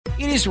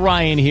It is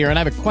Ryan here, and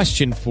I have a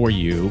question for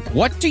you.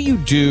 What do you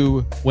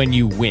do when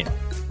you win?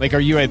 Like, are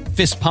you a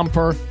fist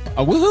pumper,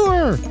 a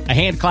woohooer, a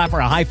hand clapper,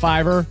 a high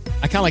fiver?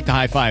 I kind of like the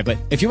high five, but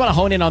if you want to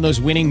hone in on those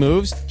winning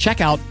moves,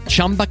 check out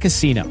Chumba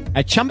Casino.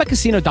 At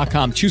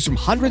ChumbaCasino.com, choose from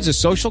hundreds of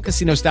social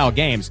casino-style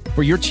games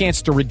for your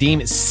chance to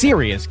redeem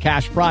serious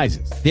cash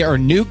prizes. There are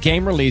new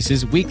game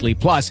releases weekly,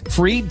 plus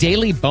free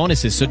daily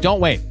bonuses. So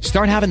don't wait.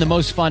 Start having the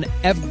most fun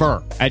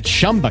ever at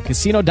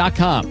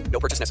ChumbaCasino.com. No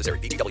purchase necessary.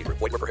 VGW. Void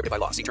where prohibited by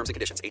law. See terms and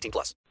conditions. 18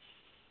 plus.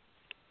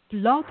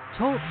 Blog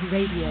Talk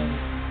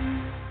Radio.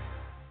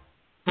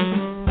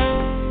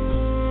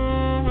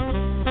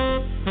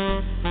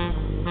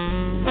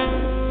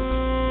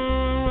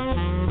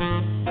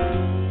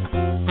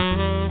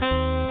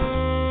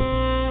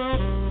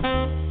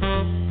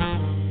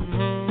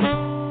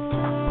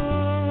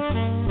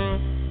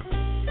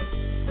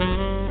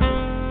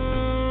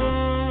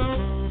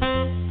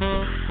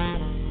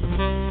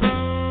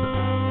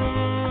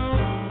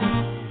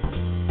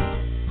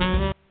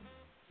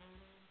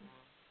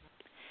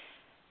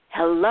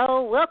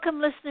 Hello, welcome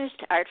listeners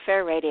to Art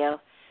Fair Radio.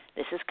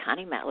 This is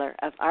Connie Metler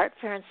of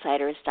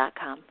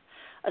ArtFairInsiders.com,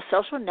 a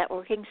social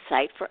networking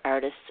site for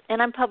artists,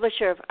 and I'm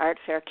publisher of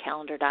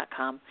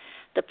ArtFairCalendar.com,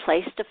 the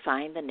place to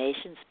find the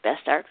nation's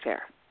best art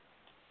fair.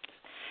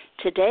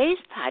 Today's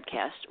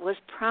podcast was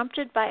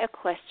prompted by a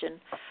question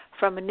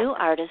from a new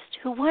artist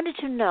who wanted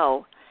to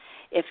know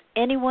if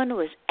anyone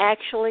was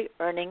actually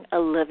earning a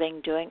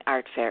living doing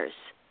art fairs.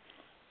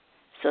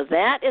 So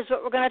that is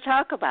what we're going to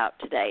talk about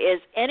today.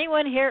 Is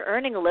anyone here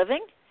earning a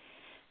living?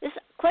 This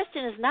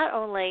question is not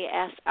only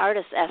asked,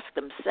 artists ask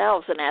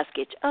themselves and ask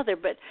each other,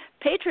 but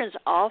patrons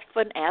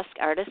often ask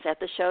artists at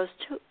the shows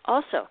too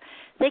also.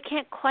 They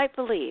can't quite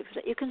believe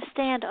that you can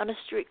stand on a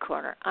street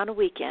corner on a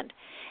weekend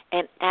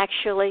and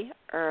actually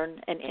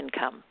earn an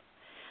income.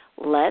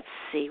 Let's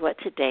see what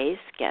today's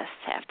guests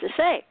have to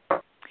say.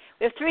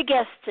 We have three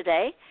guests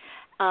today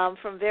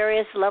from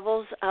various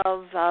levels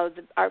of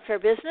the art fair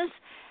business.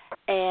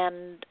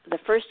 And the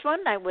first one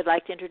I would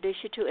like to introduce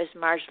you to is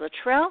Marge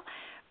Luttrell.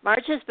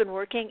 Marge has been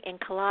working in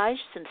collage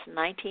since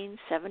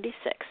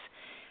 1976.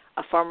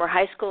 A former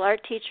high school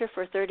art teacher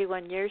for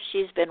 31 years,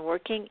 she's been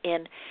working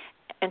in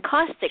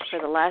encaustic for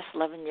the last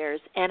 11 years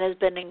and has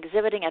been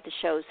exhibiting at the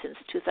shows since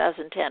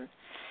 2010.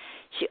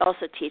 She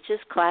also teaches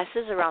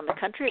classes around the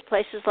country at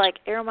places like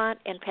Airmont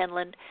and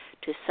Penland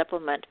to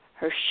supplement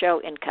her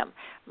show income.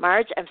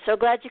 Marge, I'm so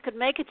glad you could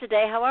make it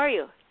today. How are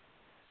you?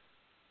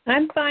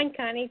 I'm fine,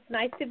 Connie. It's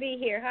nice to be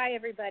here. Hi,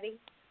 everybody.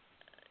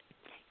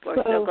 We're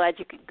so glad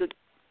you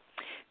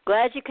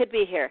could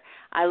be here.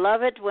 I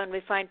love it when we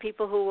find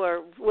people who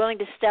are willing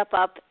to step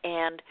up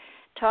and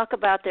talk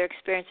about their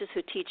experiences,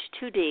 who teach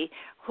 2D,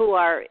 who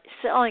are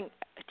selling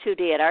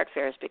 2D at art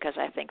fairs, because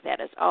I think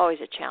that is always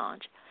a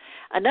challenge.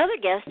 Another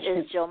guest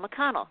is Jill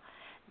McConnell.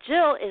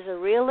 Jill is a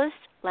realist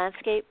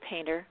landscape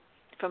painter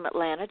from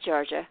Atlanta,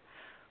 Georgia,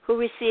 who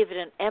received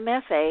an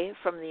MFA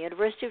from the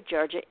University of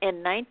Georgia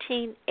in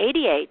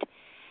 1988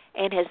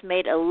 and has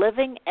made a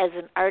living as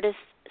an artist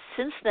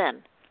since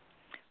then,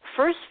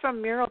 first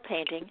from mural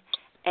painting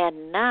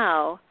and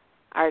now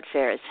art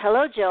fairs.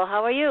 Hello, Jill.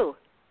 How are you?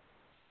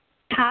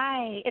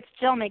 Hi, it's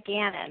Jill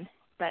McGannon.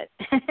 But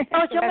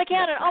oh, Jill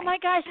McGannon. Oh, my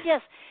gosh,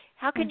 yes.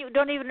 How can you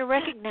don't even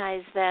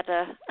recognize that?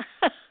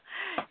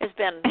 It's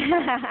been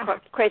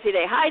a crazy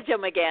day. Hi, Jill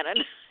McGannon.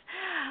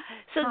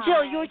 So, Hi.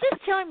 Jill, you were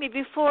just telling me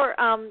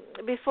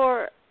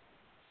before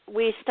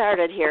we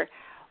started here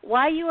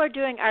why you are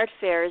doing art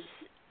fairs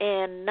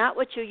and not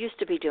what you used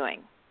to be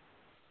doing.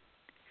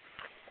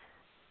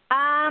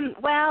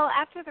 Well,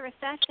 after the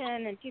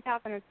recession in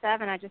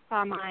 2007, I just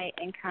saw my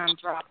income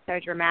drop so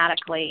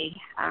dramatically.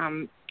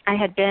 I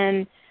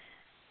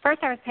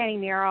was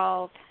painting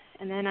murals,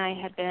 and then I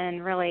had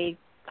been really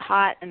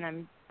hot in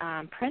the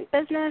print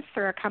business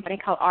through a company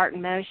called Art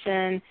in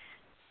Motion.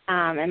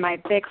 And my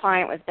big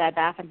client was Bed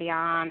Bath &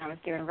 Beyond. I was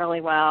doing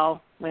really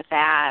well with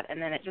that, and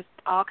then it just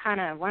all kind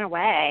of went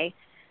away.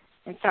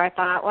 And so I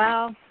thought,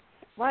 well,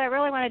 what I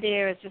really want to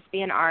do is just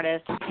be an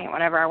artist and paint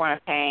whatever I want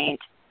to paint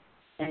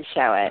and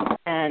show it.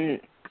 And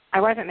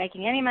I wasn't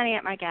making any money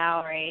at my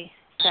gallery,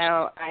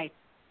 so I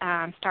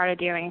started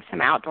doing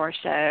some outdoor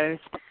shows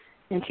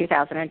in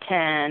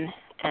 2010,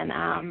 and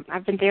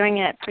I've been doing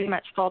it pretty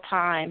much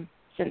full-time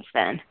since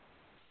then.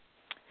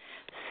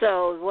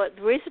 So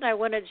the reason I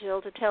wanted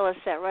Jill to tell us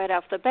that right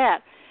off the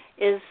bat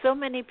is so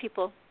many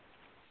people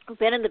who've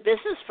been in the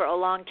business for a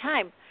long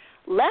time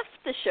left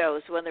the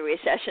shows when the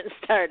recession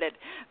started.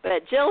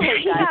 But Jill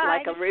has got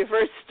like a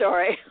reverse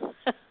story.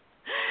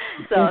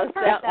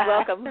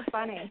 Welcome. That's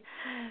funny.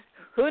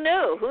 Who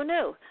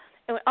knew?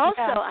 And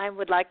also, I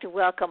would like to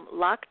welcome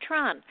Locke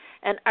Tron,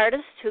 an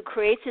artist who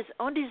creates his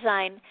own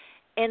design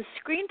and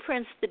screen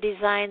prints the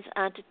designs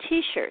onto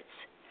T-shirts.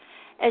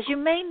 As you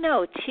may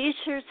know,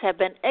 T-shirts have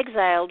been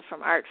exiled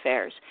from art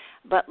fairs,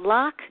 but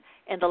Locke,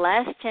 in the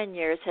last 10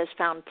 years, has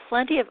found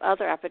plenty of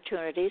other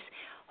opportunities,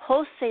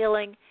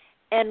 wholesaling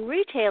and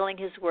retailing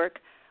his work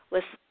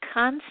with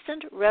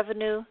constant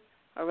revenue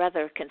or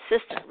rather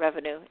consistent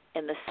revenue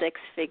in the six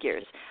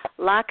figures.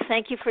 Locke,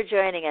 thank you for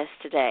joining us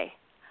today.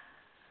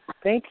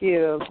 Thank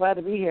you. Glad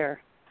to be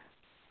here.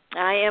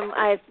 I'm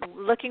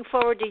looking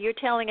forward to you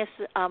telling us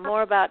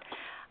more about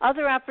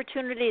other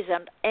opportunities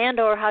and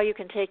or how you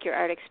can take your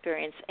art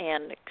experience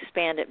and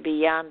expand it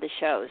beyond the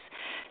shows.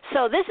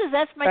 So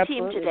that's my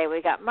Absolutely. team today.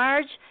 We got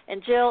Marge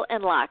and Jill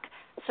and Locke.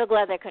 So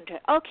glad they couldn't.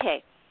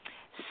 Okay,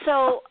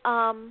 so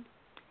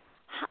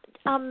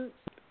let's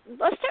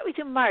start with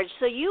you, Marge.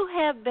 So you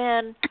have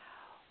been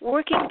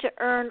working to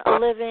earn a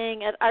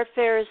living at art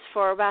fairs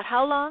for about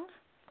how long?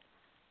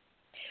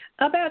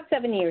 About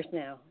 7 years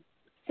now,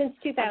 since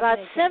 2010. About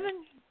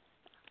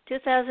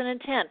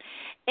 2010.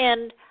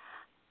 And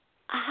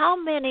how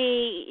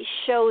many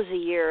shows a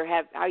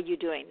year are you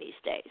doing these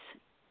days?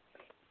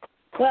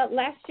 Well,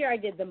 last year I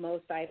did the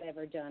most I've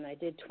ever done. I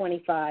did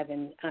 25,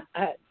 and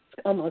it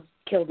almost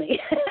killed me.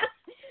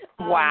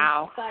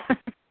 Wow. But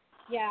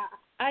yeah,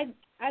 I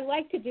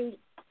like to do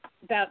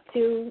about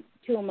two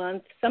a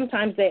month.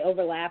 Sometimes they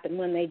overlap, and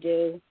when they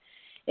do,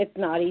 it's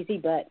not easy,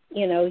 but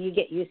you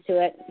get used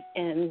to it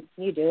and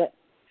you do it.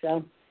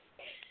 So.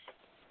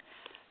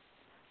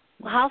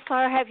 Well, how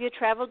far have you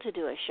traveled to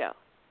do a show?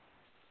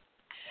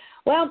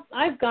 Well,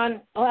 I've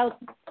gone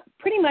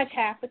pretty much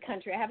half the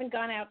country. I haven't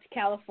gone out to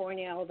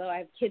California, although I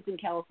have kids in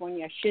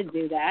California. I should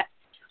do that.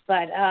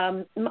 But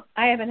I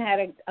haven't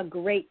had a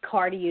great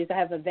car to use. I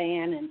have a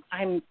van, and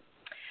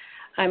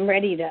I'm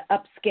ready to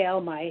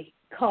upscale my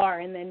car,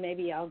 and then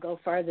maybe I'll go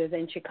farther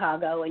than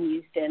Chicago and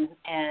Houston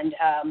and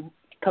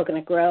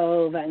Coconut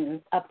Grove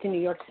and up to New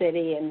York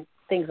City and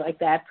things like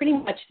that. Pretty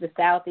much the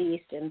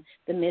Southeast and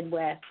the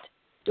Midwest.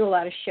 Do a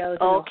lot of shows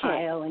in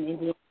Ohio and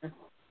Indiana.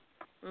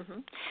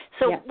 Mm-hmm.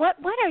 So yeah.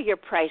 What are your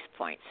price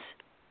points?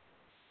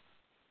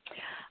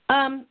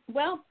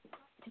 Well,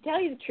 to tell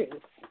you the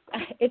truth,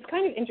 it's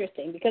kind of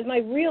interesting because my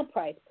real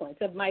price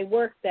points of my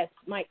work, that's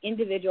my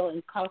individual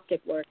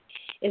encaustic work,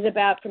 is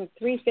about from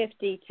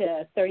 $350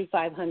 to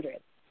 $3,500.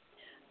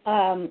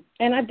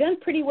 And I've done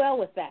pretty well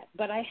with that.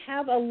 But I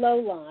have a low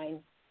line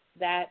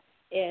that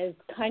is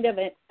kind of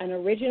an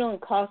original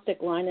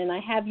encaustic line, and I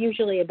have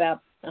usually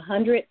about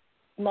 100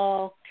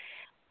 small,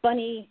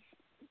 funny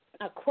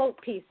quote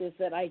pieces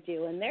that I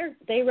do, and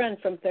they run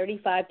from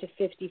 35 to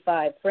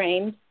 55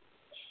 frames,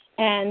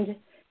 and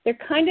they're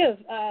kind of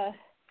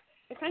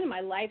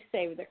my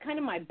lifesaver. They're kind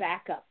of my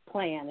backup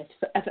plan.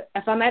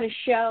 If I'm at a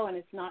show and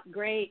it's not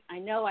great, I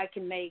know I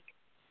can make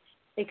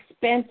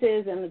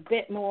expenses and a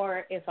bit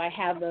more if I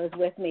have those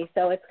with me.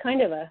 So it's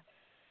kind of a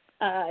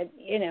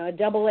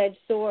double-edged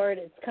sword.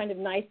 It's kind of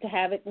nice to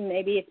have it, and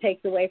maybe it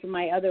takes away from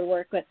my other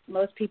work, but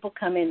most people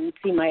come in and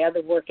see my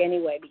other work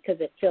anyway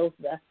because it fills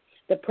the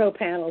pro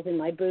panels in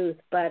my booth.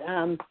 But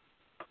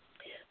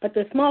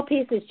the small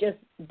pieces just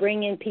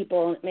bring in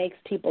people, and it makes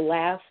people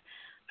laugh.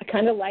 I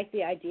kind of like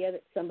the idea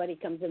that somebody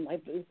comes in my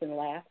booth and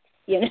laughs,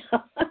 and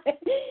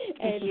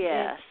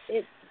yes.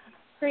 It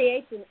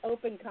creates an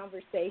open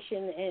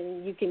conversation,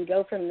 and you can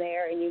go from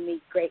there, and you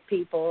meet great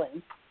people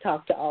and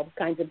talk to all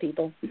kinds of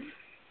people.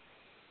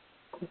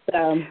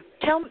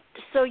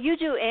 So you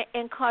do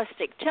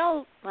encaustic.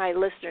 Tell my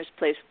listeners,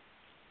 please,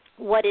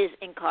 what is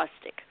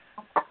encaustic?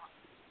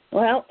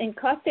 Well,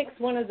 encaustic's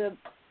one of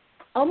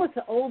almost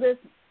the oldest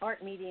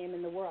art medium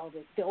in the world.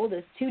 It's the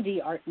oldest 2D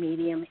art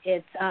medium.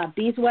 It's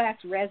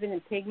beeswax, resin,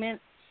 and pigment,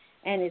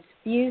 and it's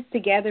fused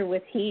together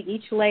with heat.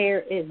 Each layer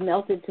is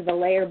melted to the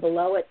layer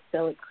below it,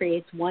 so it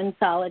creates one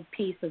solid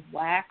piece of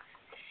wax,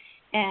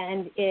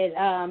 and it's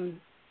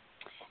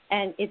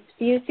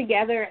fused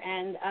together,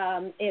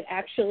 and it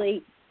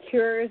actually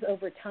cures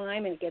over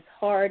time, and it gets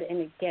hard, and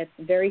it gets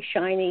very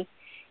shiny.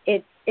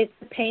 It's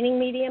a painting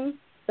medium.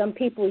 Some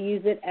people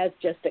use it as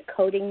just a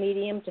coating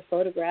medium to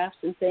photographs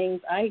and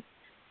things. I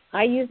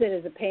use it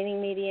as a painting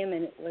medium,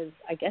 and it was,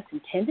 I guess,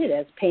 intended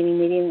as a painting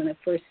medium when it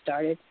first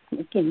started.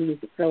 You can use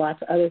it for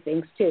lots of other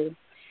things, too.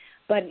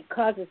 But it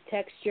causes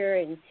texture,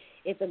 and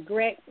it's a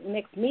great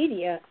mixed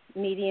medium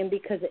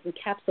because it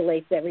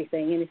encapsulates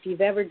everything. And if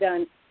you've ever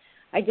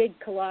I did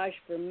collage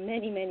for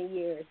many, many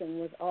years and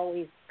was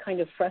always kind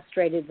of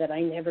frustrated that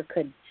I never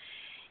could,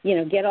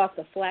 get off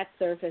the flat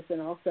surface, and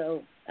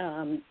also,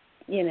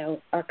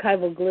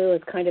 archival glue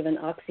is kind of an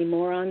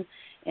oxymoron,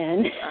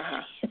 and it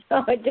just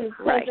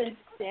doesn't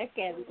stick.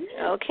 And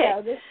okay,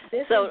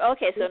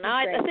 so now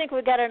I think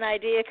we've got an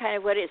idea kind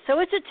of what it is. So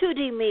it's a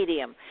 2D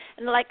medium,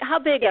 and how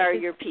big are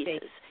your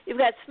pieces? You've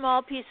got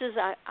small pieces.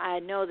 I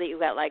know that you've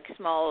got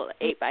small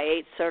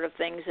 8x8 sort of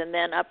things, and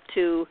then up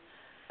to.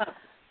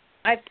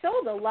 I've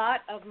sold a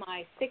lot of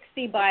my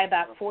 60 by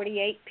about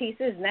 48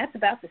 pieces, and that's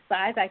about the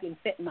size I can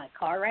fit in my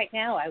car right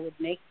now. I would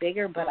make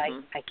bigger, but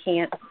I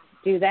can't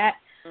do that.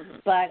 Mm-hmm.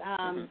 But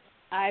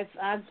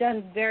I've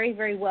done very,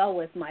 very well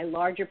with my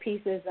larger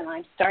pieces, and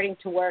I'm starting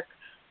to work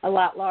a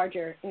lot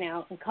larger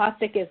now.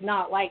 Encaustic is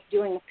not like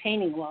doing a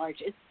painting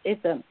large.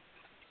 It's a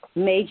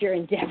major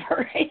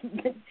endeavor.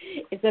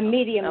 It's a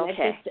medium that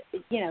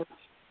just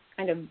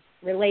kind of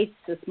relates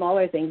to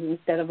smaller things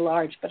instead of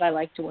large. But I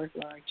like to work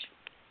large.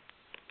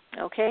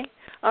 Okay.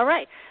 All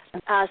right.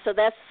 So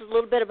that's a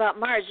little bit about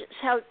Marge.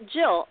 So,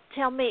 Jill,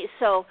 tell me,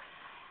 so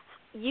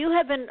you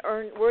have been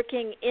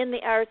working in the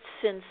arts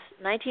since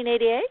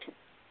 1988?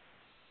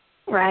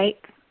 Right.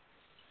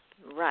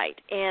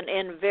 Right.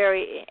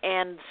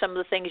 And some of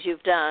the things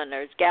you've done,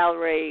 or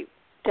gallery,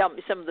 tell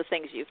me some of the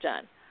things you've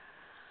done.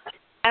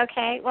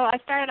 Okay. Well, I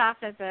started off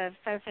as a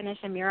faux finish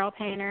and mural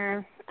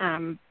painter.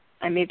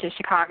 I moved to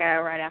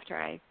Chicago right after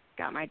I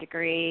got my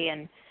degree,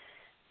 and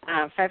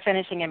faux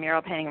finishing and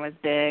mural painting was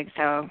big,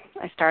 so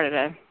I started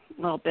a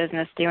little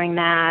business doing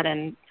that,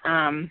 and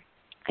I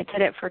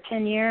did it for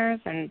 10 years,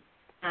 and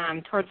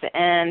towards the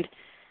end,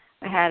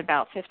 I had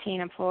about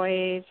 15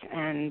 employees,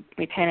 and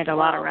we painted a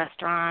lot of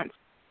restaurants,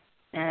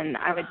 and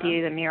I would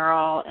do the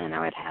mural, and I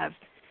would have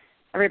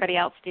everybody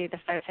else do the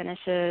faux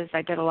finishes.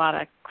 I did a lot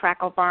of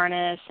crackle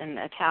varnish and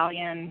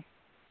Italian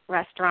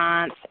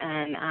restaurants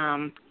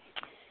and,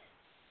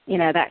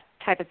 that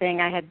type of thing.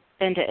 I had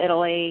been to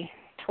Italy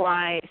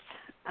twice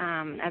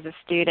as a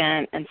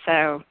student, and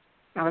so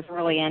I was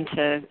really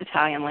into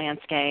Italian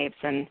landscapes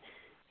and,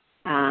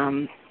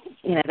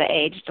 the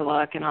aged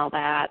look and all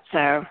that.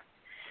 So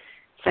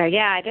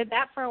yeah, I did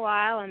that for a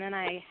while, and then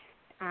I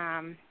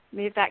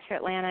moved back to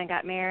Atlanta and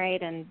got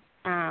married, and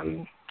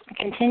I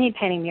continued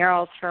painting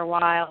murals for a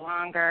while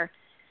longer.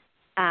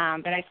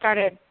 But I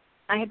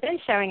had been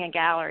showing in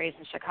galleries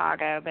in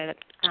Chicago, but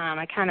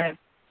I kind of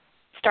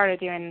started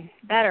doing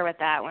better with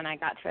that when I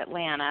got to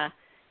Atlanta.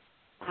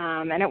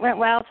 And it went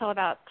well till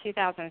about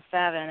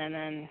 2007, and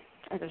then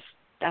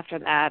after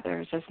that, there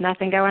was just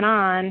nothing going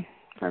on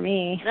for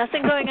me.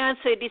 Nothing going on,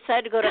 so you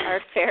decided to go to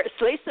art fairs.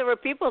 At least there were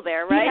people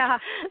there, right? Yeah.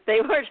 They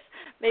were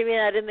maybe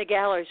not in the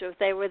galleries, but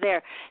they were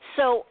there.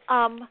 So,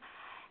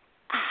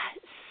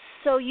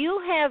 so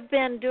you have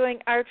been doing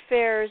art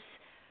fairs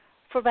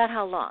for about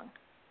how long?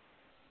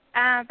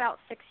 About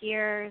 6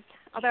 years.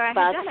 Although I had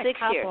done a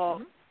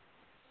couple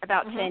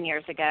about 10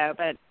 years ago,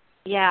 but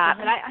yeah,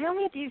 but I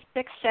only do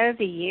 6 shows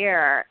a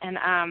year, and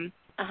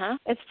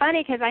it's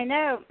funny because I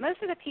know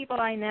most of the people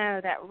I know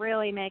that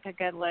really make a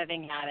good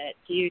living at it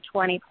do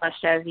 20-plus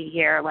shows a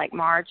year like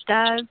Marge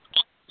does,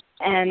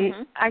 and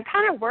I'm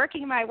kind of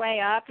working my way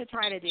up to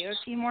try to do a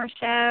few more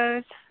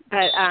shows,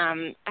 but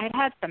I'd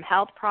had some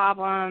health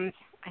problems,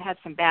 I had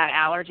some bad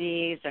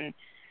allergies, and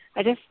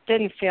I just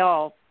didn't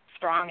feel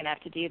strong enough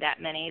to do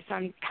that many, so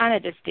I'm kind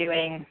of just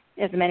doing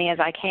as many as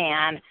I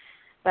can.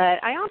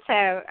 But I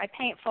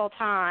paint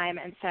full-time,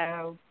 and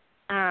so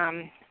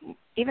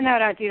even though I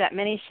don't do that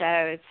many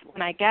shows,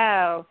 when I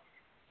go,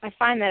 I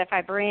find that if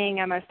I bring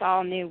almost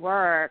all new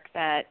work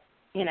that,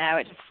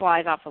 it just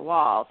flies off the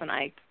walls, and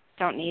I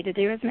don't need to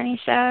do as many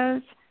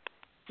shows.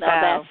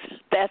 No,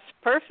 that's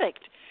perfect.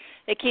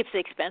 It keeps the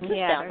expenses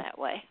down that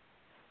way.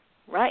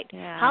 Right.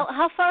 Yeah.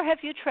 How far have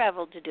you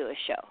traveled to do a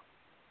show?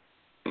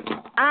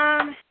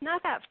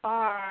 Not that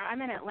far.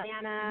 I'm in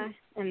Atlanta,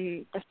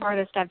 and the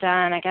farthest I've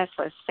done, I guess,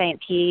 was St.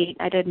 Pete.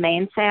 I did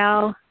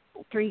Mainsail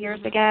 3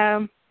 years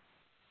ago.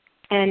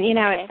 And,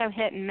 it's so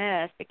hit and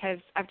miss because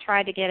I've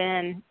tried to get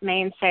in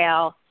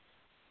Mainsail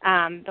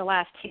the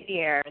last 2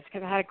 years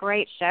because I had a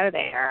great show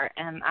there,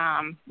 and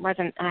I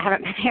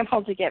haven't been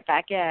able to get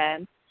back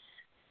in.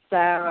 So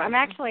I'm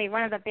actually,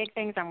 one of the big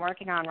things I'm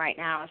working on right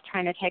now is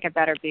trying to take a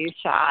better booth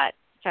shot.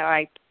 So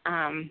I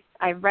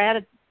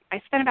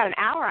spent about an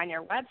hour on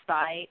your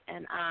website,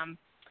 and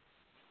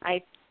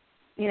I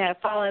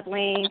followed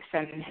links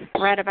and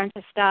read a bunch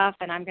of stuff,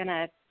 and I'm going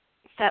to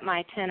set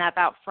my tent up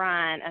out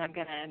front, and I'm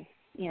going to,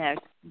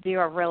 do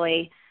a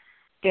really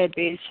good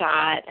booth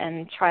shot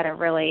and try to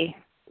really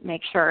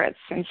make sure it's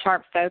in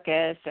sharp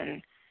focus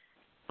and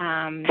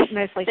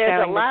mostly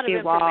There's showing a lot the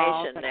of two walls.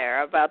 information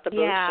there about the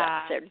booth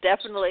shots. There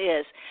definitely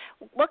is.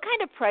 What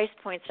kind of price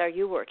points are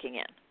you working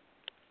in?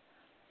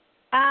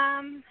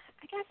 I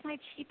guess my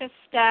cheapest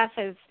stuff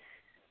is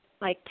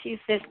like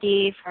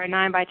 $250 for a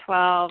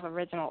 9x12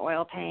 original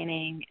oil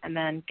painting, and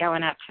then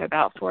going up to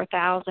about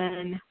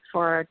 $4,000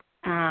 for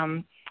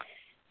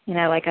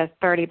like a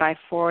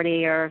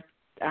 30x40 or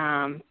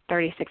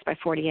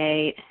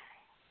 36x48,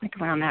 like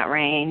around that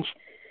range.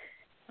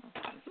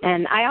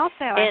 And I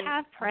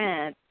have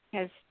prints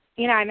because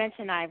I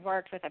mentioned I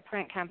worked with a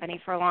print company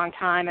for a long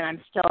time, and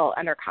I'm still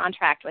under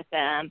contract with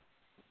them,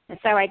 and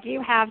so I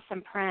do have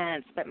some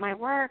prints. But my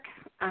work,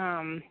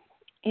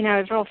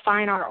 is real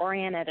fine art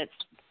oriented. It's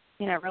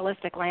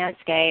realistic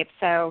landscape.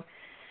 So,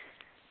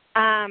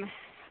 I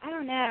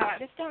don't know. I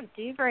just don't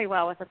do very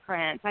well with the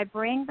prints. I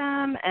bring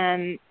them,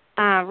 and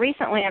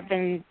recently I've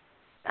been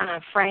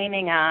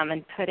framing them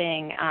and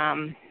putting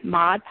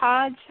Mod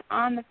Podge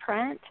on the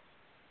print.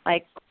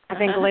 Like, I've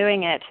been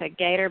gluing it to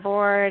Gator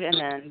board and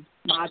then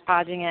Mod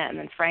Podging it and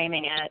then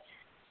framing it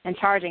and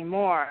charging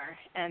more.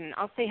 And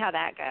I'll see how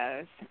that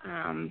goes.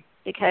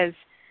 Because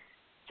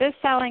just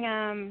selling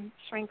them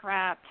shrink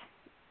wrapped,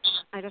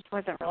 I just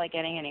wasn't really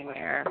getting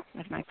anywhere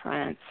with my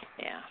prints.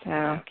 Yeah. So,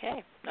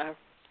 okay.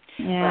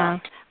 Yeah.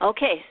 Well,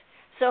 okay.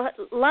 So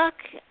Locke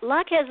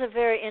has a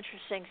very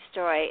interesting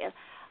story.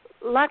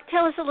 Locke,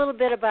 tell us a little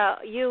bit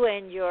about you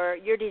and your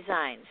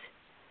designs.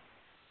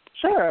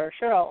 Sure.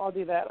 I'll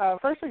do that.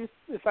 First,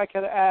 if I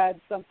could add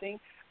something,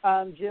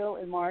 Jill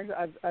and Marge,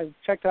 I've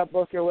checked out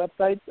both your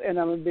websites, and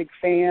I'm a big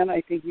fan.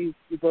 I think you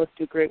both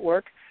do great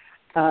work.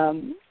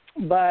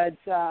 But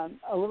a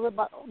little bit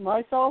about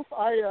myself,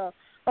 I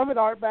have an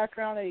art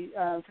background.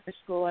 I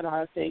finished school at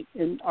Ohio State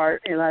in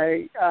art, and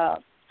I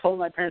told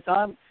my parents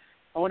I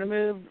want to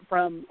move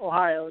from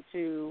Ohio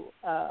to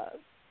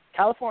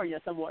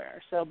California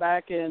somewhere. So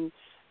back in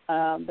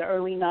the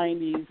early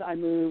 90s, I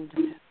moved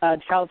to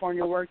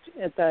California, worked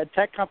at the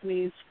tech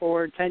companies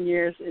for 10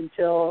 years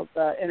until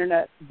the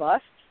internet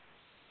bust,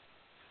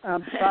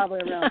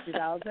 probably around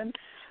 2000.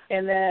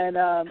 And then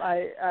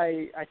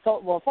I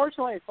sold,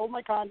 fortunately, I sold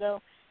my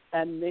condo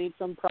and made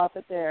some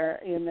profit there,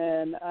 and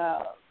then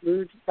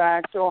moved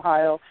back to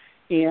Ohio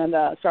and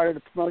started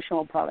a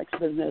promotional products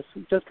business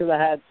just because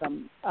I had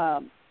some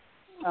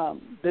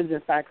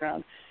business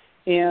background.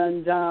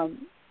 And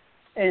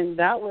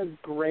that was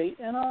great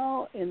and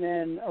all. And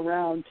then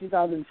around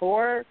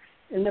 2004,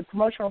 in the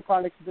promotional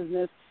products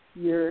business,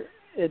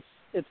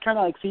 it's kind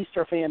of like feast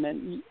or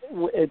famine.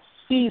 It's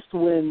feast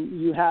when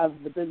you have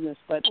the business,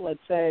 but let's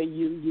say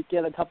you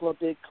get a couple of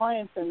big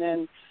clients and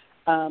then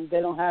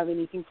they don't have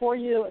anything for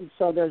you, and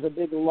so there's a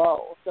big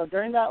lull. So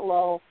during that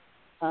lull,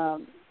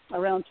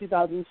 around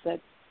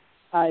 2006,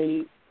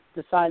 I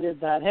decided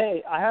that,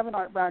 hey, I have an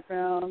art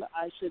background.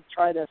 I should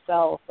try to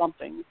sell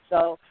something.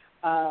 So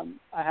I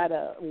had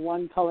a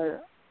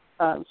one-color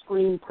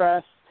screen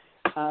press,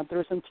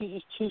 threw some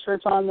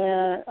T-shirts on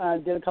there,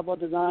 did a couple of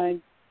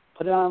designs,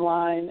 put it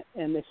online,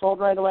 and they sold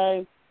right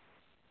away.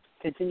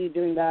 Continued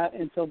doing that,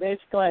 and so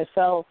basically I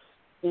fell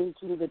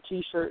into the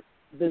T-shirt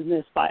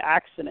business by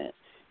accident.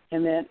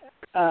 And then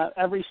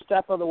every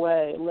step of the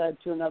way led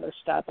to another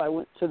step. I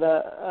went to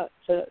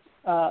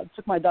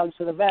took my dogs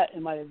to the vet,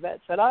 and my vet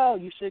said, "Oh,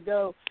 you should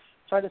go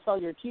try to sell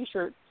your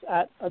T-shirts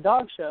at a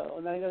dog show."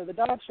 And then I go to the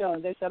dog show,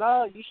 and they said,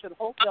 "Oh, you should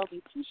wholesale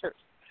these T-shirts."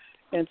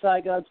 And so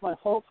I go to my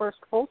first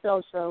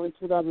wholesale show in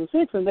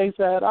 2006, and they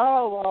said,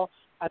 "Oh, well,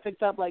 I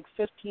picked up like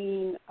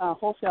 15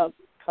 wholesale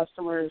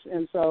customers."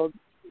 And so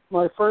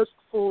my first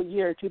full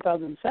year,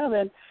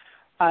 2007,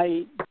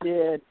 I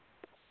did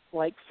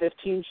like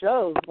 15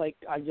 shows. Like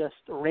I just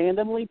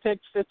randomly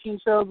picked 15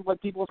 shows, what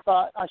people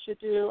thought I should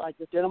do. I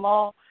just did them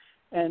all.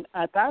 And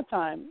at that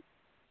time,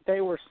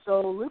 they were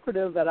so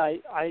lucrative that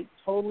I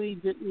totally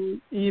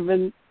didn't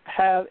even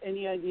have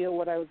any idea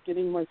what I was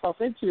getting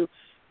myself into,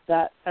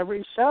 that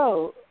every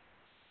show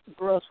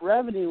gross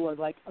revenue was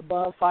like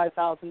above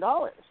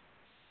 $5,000.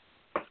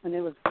 And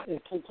it was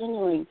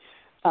continuing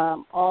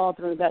all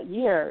through that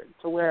year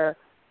to where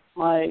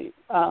my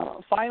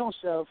final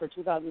show for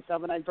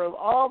 2007, I drove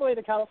all the way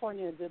to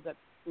California and did the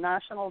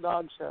National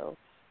Dog Show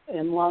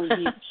in Long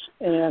Beach,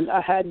 and I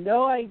had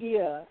no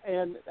idea.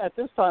 And at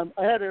this time,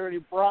 I had already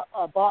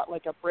bought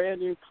like a brand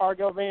new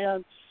cargo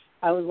van.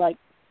 I was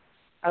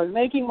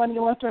making money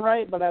left and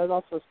right, but I was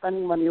also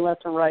spending money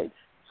left and right,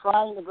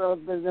 trying to grow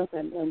the business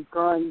and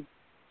growing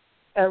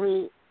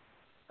every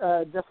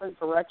different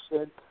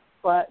direction.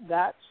 But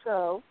that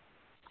show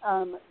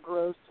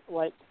grossed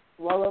like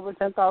well over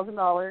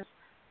 $10,000.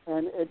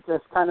 And it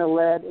just kind of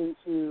led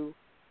into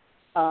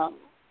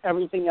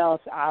everything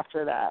else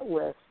after that,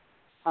 with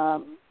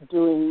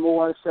doing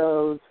more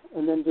shows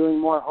and then doing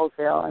more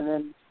wholesale and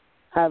then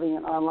having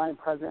an online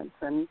presence.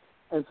 And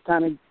it's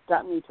kind of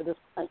got me to this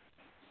point.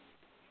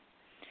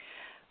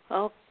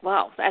 Oh,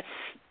 wow. That's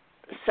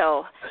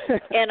so.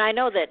 And I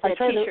know that the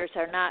T-shirts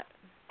are not.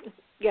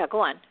 Yeah, go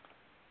on.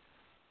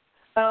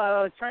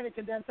 I was trying to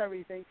condense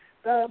everything.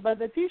 But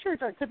the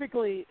T-shirts are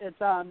typically,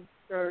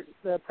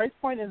 the price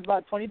point is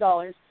about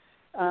 $20.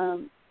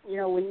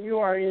 When you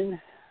are in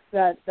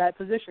that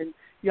position,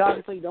 you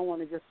obviously don't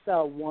want to just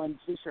sell one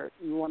T-shirt.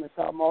 You want to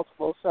sell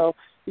multiple. So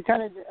you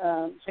kind of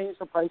change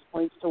the price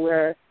points to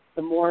where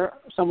the more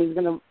somebody's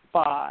going to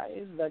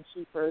buy, the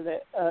cheaper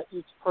that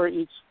each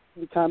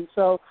becomes.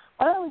 So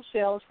my average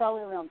sale is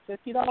probably around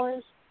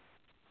 $50.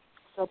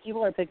 So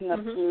people are picking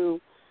up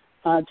two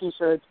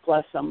T-shirts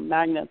plus some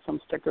magnets, some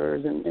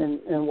stickers,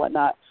 and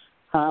whatnot.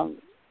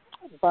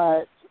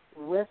 But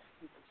with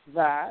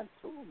that,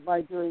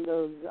 by doing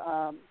those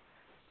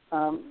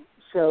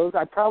shows,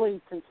 I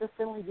probably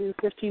consistently do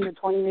 15 to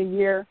 20 a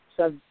year.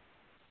 So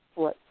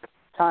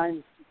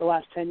times the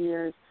last 10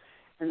 years.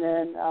 And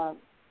then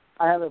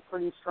I have a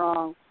pretty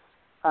strong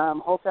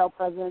wholesale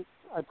presence.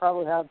 I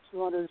probably have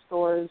 200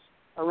 stores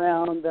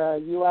around the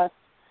U.S.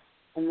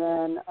 And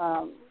then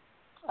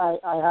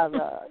I have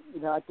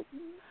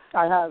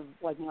I have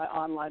like my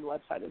online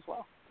website as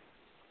well.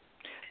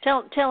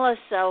 Tell us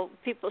so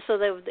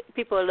that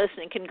people are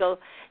listening can go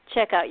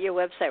check out your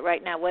website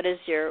right now. What is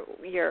your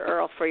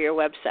URL for your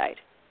website?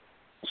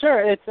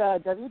 Sure, it's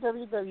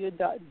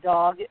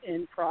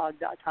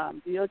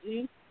www.dogandfrog.com.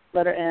 DOG,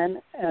 letter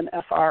N, and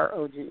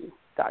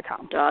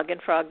FROG.com.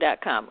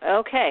 Dogandfrog.com.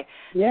 Okay.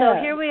 Yeah.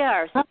 So here we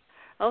are.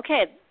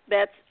 Okay,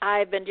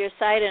 I've been to your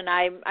site, and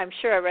I'm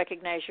sure I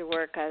recognize your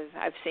work.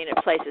 I've seen it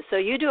places. So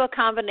you do a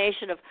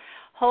combination of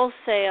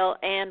wholesale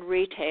and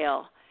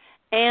retail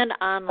and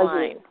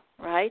online.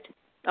 Right?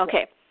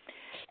 Okay.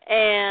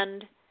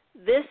 And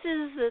this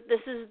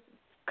is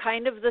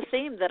kind of the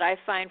theme that I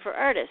find for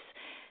artists,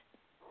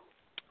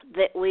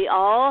 that we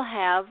all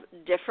have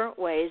different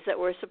ways that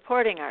we're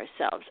supporting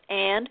ourselves,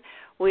 and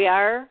we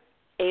are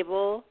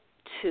able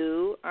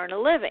to earn a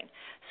living.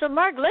 So,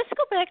 Marg, let's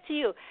go back to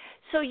you.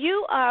 So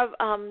you are,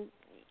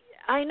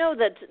 I know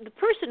that the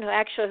person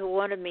who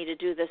wanted me to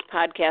do this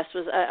podcast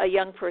was a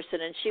young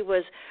person, and she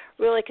was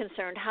really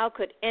concerned, how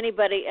could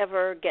anybody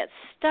ever get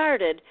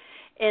started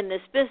in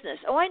this business?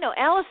 Oh, I know.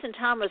 Allison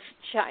Thomas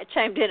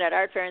chimed in at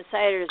Art Fair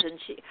Insiders, and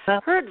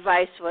her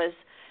advice was,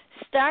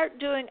 start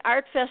doing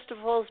art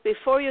festivals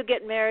before you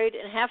get married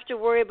and have to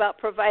worry about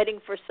providing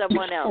for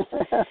someone else.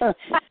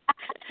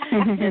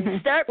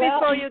 And start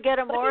before you get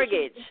a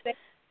mortgage.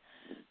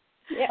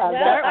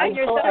 Start when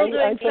you're still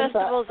doing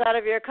festivals out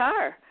of your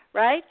car,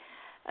 right?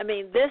 I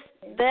mean, this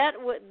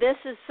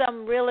is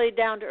some really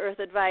down-to-earth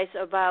advice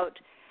about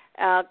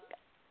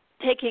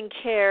taking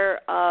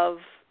care of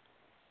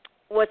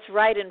what's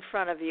right in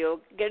front of you,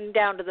 getting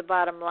down to the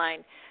bottom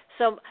line.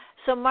 So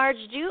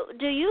Marge,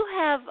 do you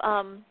have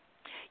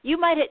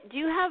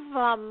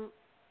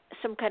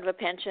some kind of a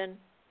pension?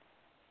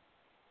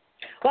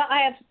 Well,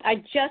 I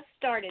just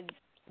started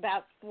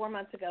about 4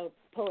 months ago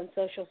pulling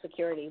Social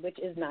Security, which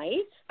is nice,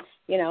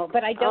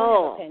 but I don't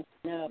have a pension.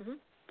 No. Mm-hmm.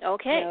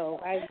 Okay. No,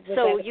 I was at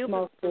a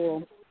small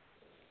school.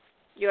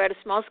 You're at a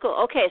small school.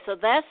 Okay, so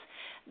that's.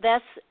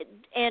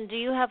 And do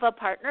you have a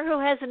partner who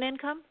has an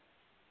income?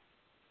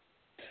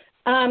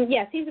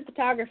 Yes, he's a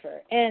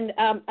photographer, and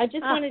I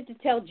just wanted to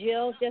tell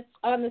Jill, just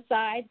on the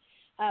side,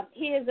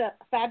 he is a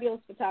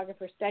fabulous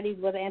photographer,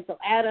 studied with Ansel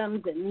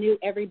Adams and knew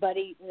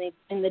everybody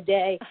in the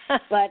day,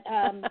 but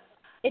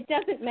it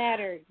doesn't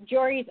matter.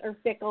 Juries are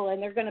fickle,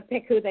 and they're going to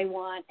pick who they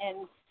want,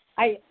 and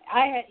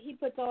he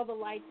puts all the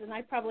lights, and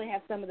I probably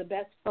have some of the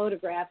best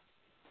photographs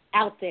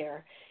out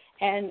there.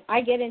 And I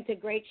get into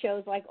great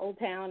shows like Old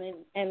Town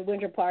and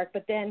Winter Park,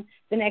 but then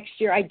the next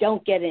year I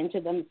don't get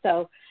into them.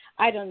 So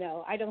I don't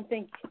know. I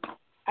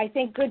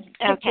think good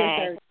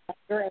pictures are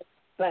great,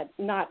 but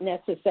not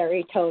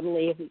necessary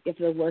totally if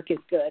the work is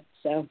good.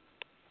 So,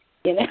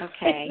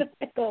 Okay.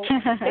 It's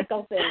a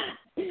fickle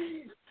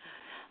thing.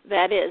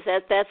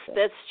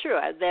 That's true.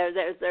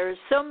 There's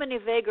so many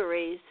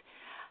vagaries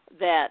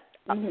that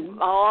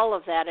all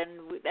of that,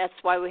 and that's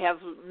why we have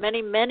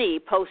many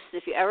posts.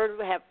 If you ever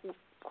have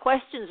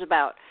questions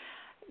about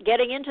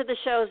getting into the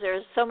shows,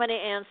 there's so many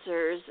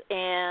answers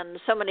and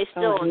so many just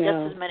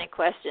as many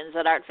questions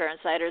at Art Fair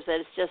Insiders that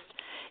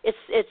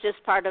it's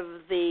just part of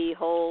the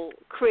whole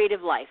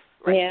creative life,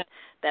 right? Yeah.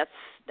 That's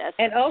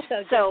and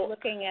also just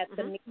looking at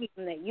the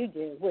medium that you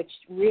do, which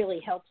really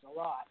helps a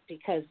lot,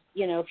 because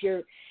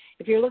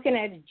if you're looking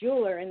at a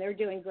jeweler and they're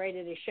doing great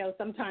at a show,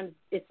 sometimes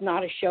it's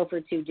not a show for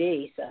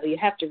 2D, so you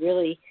have to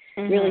really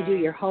do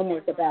your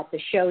homework about the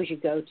shows you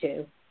go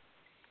to.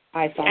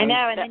 I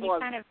know, and then you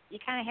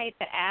kind of hate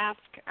to ask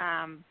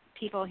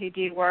people who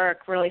do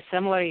work really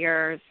similar to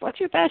yours, what's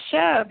your best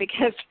show?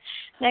 Because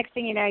next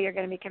thing you know, you're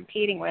going to be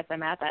competing with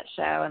them at that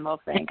show, and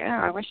they'll think, oh,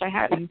 I wish I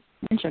hadn't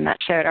mentioned that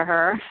show to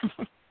her.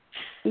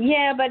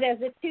 Yeah, but as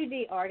a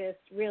 2D artist,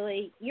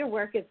 really, your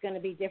work is going to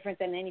be different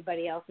than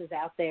anybody else's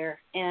out there,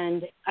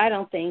 and I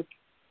don't think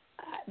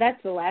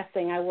that's the last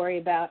thing I worry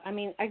about. I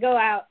mean, I go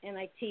out and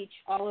I teach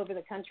all over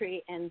the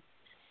country, and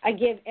I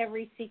give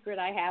every secret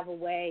I have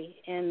away,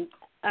 and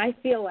I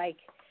feel like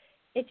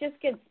it just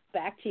gets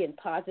back to you in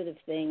positive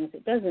things.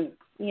 It doesn't,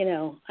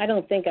 I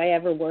don't think I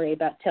ever worry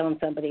about telling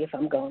somebody if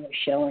I'm going to a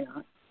show or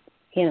not,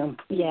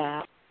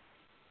 Yeah.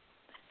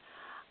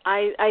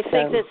 I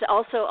think that's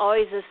also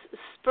always a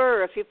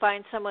spur. If you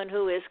find someone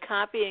who is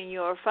copying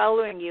you or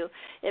following you,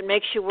 it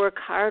makes you work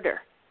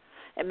harder.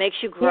 It makes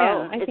you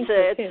grow. Yeah, I think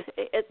so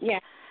too.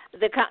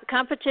 The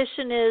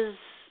competition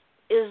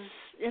is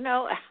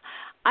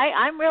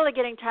I'm really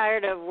getting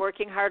tired of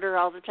working harder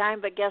all the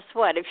time, but guess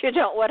what? If you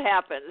don't, what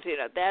happens?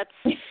 That's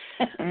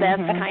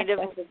kind of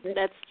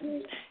that's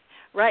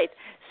right.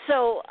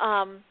 So,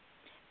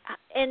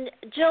 and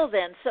Jill,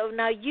 then, so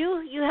now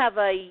you have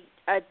a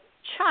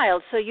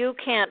child, so you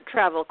can't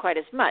travel quite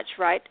as much,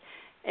 right?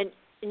 And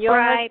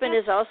your husband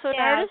is also an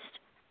artist?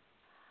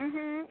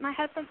 Mm-hmm. My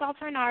husband's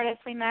also an artist.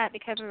 We met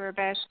because we were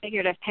both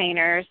figurative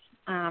painters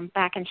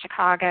back in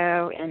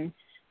Chicago in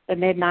the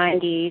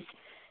mid-'90s.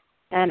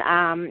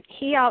 And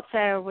he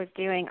also was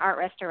doing art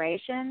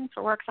restoration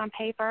for works on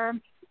paper,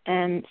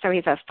 and so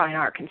he's a fine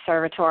art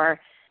conservator.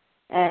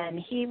 And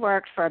he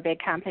worked for a big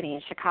company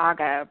in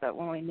Chicago, but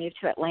when we moved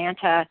to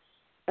Atlanta,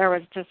 there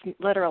was just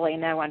literally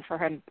no one for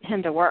him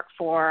to work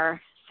for.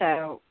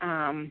 So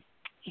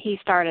he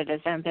started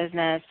his own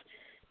business,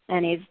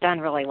 and he's done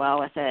really well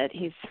with it.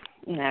 He's,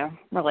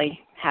 really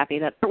happy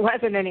that there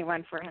wasn't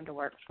anyone for him to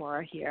work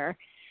for here.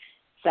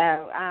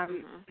 So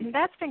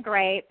that's been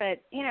great,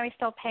 but, he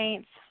still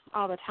paints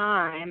all the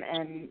time.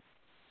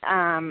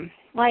 And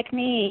like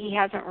me, he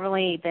hasn't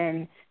really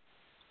been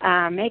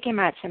making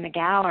much in the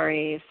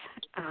galleries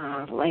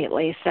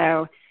lately.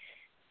 So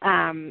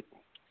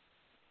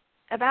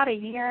about a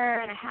year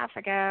and a half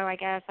ago, I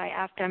guess, I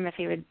asked him if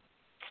he would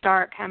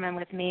start coming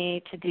with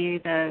me to do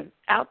the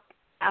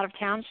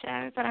out-of-town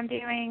shows that I'm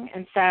doing.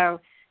 And so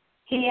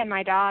he and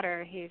my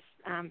daughter, who's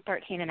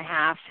 13 and a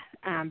half,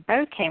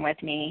 both came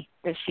with me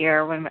this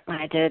year when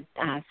I did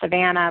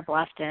Savannah,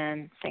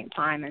 Bluffton, St.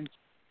 Simon's,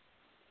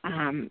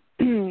 and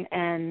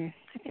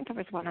I think there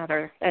was one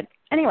other. But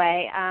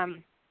anyway,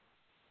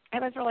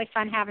 it was really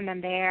fun having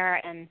them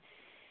there, and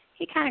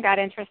he kind of got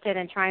interested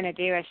in trying to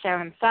do a show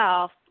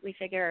himself. We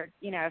figured,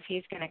 if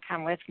he's going to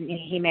come with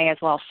me, he may as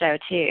well show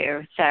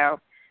too. So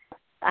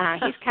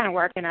he's kind of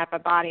working up a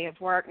body of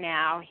work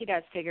now. He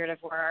does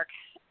figurative work,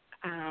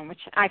 which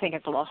I think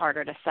is a little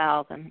harder to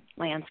sell than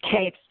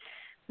landscapes,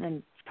 and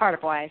it's part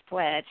of why I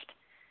switched.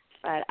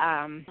 But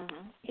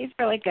he's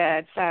really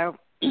good. So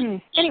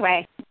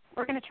anyway,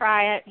 we're going to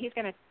try it.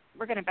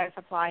 We're going to both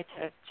apply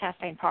to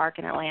Chastain Park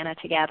in Atlanta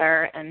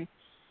together, and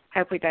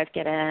hope we both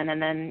get in.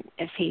 And then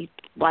if he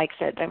likes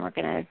it, then we're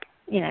going to,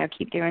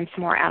 keep doing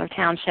some more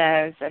out-of-town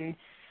shows. And,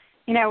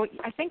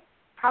 I think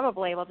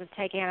probably we'll just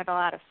take Annabelle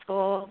out of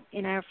school,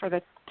 for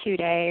the 2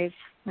 days,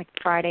 like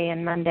Friday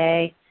and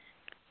Monday,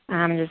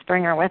 and just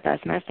bring her with us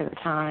most of the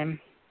time.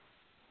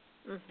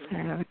 Mm-hmm.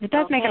 So it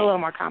does make it a little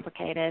more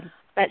complicated.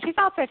 But she's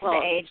also to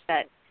the age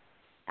that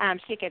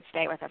she could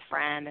stay with a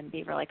friend and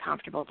be really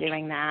comfortable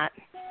doing that.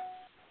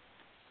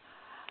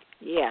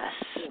 Yes,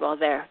 well,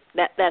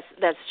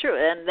 that's true,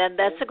 and then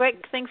that's a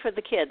great thing for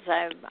the kids.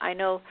 I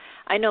know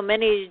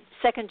many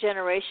second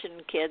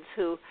generation kids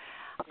who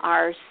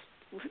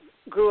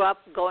grew up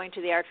going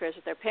to the art fairs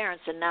with their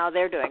parents, and now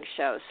they're doing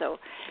shows. So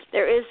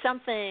there is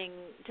something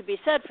to be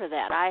said for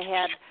that. I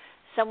had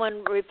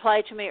someone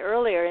reply to me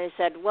earlier, and he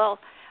said, "Well,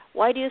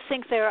 why do you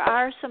think there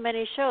are so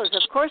many shows?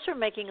 Of course we're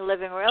making a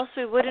living, or else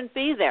we wouldn't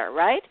be there,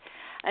 right?"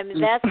 I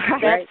mean, that's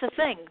the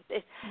thing.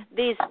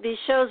 These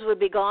shows would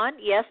be gone.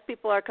 Yes,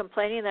 people are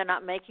complaining they're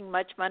not making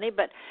much money,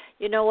 but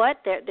you know what?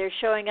 They're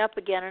showing up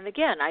again and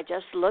again. I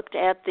just looked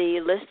at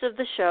the list of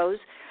the shows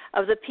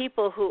of the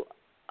people who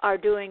are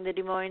doing the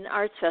Des Moines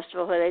Arts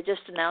Festival, where they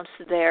just announced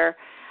their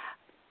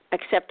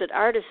accepted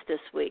artists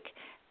this week.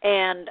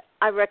 And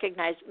I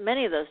recognize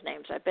many of those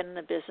names. I've been in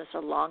the business a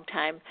long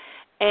time,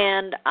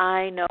 and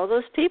I know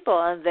those people,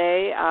 and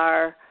they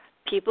are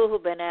people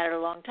who've been at it a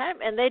long time,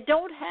 and they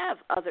don't have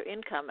other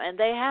income, and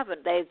they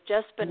haven't. They've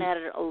just been at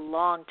it a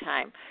long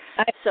time.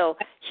 So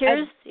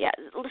here's, Can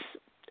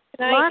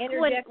I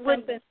interject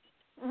something?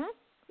 Mm-hmm.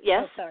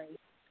 Yes. Oh, sorry.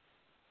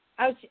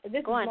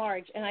 This is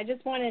Marge, and I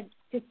just wanted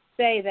to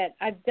say that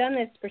I've done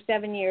this for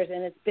 7 years,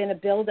 and it's been a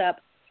build-up.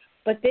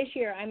 But this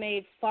year I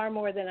made far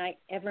more than I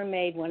ever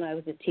made when I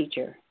was a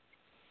teacher.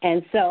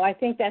 And so I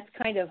think that's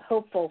kind of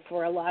hopeful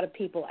for a lot of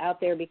people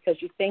out there, because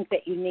you think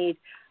that you need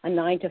a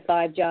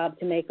 9-to-5 job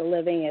to make a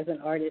living as an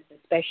artist,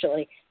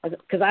 especially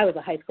because I was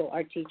a high school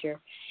art teacher.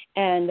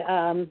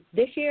 And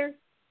this year,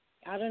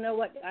 I don't know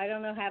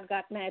how I've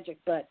got magic,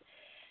 but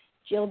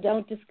Jill,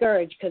 don't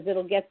discourage, because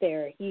it'll get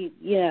there. I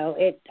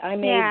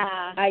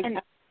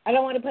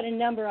don't want to put a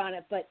number on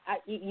it, but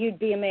you'd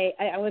be amazed.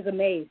 I was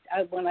amazed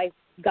when I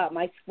got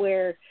my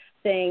square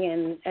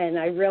thing, and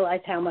I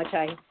realized how much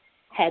I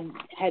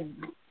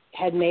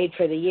had made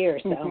for the year,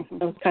 so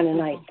it was kind of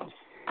nice.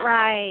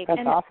 Right.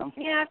 That's awesome.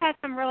 I've had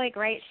some really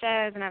great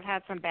shows, and I've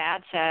had some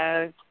bad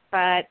shows,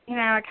 but,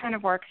 it kind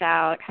of works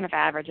out, it kind of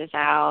averages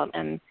out,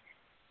 and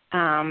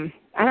I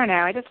don't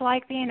know, I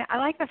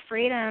like the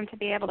freedom to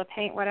be able to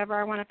paint whatever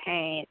I want to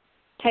paint,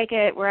 take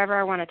it wherever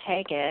I want to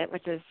take it,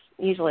 which is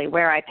usually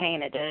where I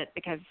painted it,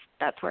 because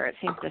that's where it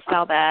seems to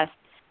sell best,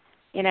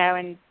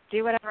 and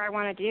do whatever I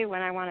want to do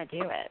when I want to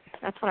do it.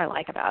 That's what I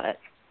like about it.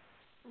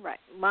 Right.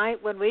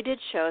 When we did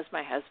shows,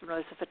 my husband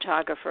was a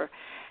photographer,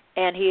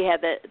 and he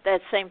had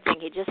that same thing.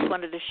 He just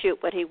wanted to shoot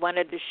what he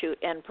wanted to shoot.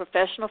 And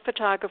professional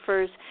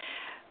photographers,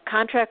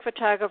 contract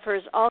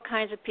photographers, all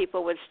kinds of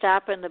people would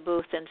stop in the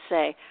booth and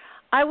say,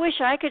 "I wish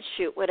I could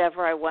shoot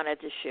whatever I wanted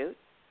to shoot."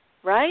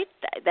 Right?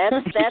 That's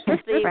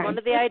one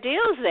of the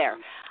ideals there.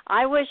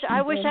 I wish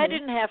I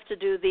didn't have to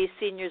do these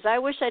seniors. I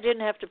wish I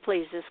didn't have to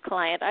please this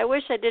client. I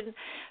wish I didn't.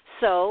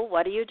 So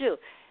what do?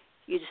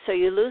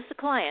 You lose the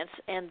clients,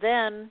 and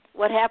then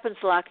what happens,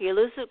 Locke? You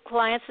lose the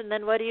clients, and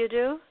then what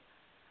do?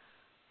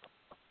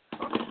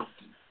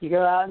 You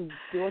go out and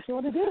do what you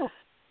want to do.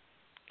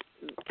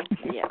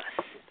 Yes,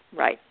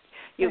 right.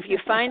 You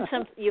find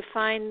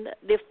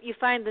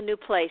the new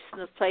place,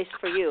 the place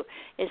for you.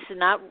 This is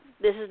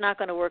not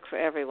going to work for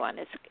everyone.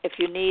 If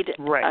you need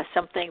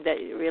something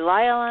that you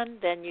rely on,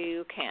 then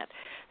you can't.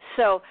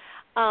 So,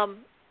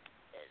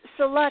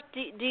 Locke,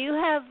 do you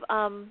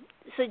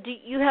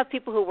have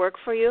people who work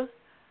for you?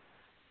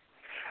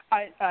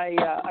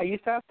 I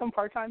used to have some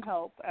part-time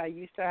help. I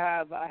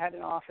had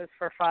an office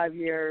for 5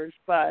 years,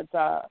 but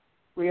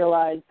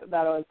realized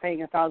that I was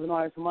paying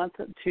 $1,000 a month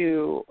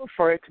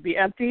for it to be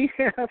empty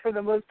for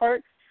the most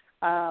part.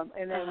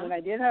 And then when I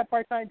did have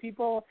part-time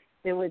people,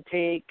 it would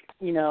take,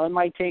 it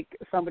might take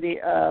somebody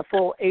a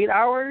full 8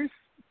 hours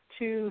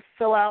to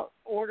fill out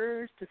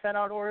orders, to send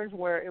out orders,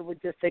 where it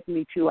would just take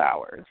me 2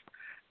 hours.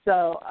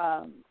 So,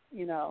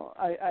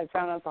 I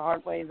found out the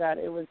hard way that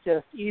it was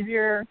just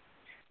easier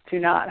to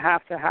not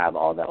have to have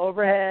all the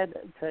overhead,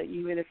 to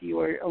even if you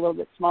were a little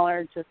bit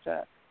smaller, just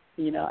to,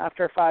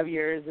 after 5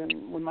 years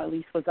and when my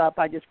lease was up,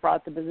 I just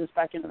brought the business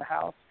back into the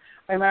house.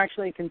 I'm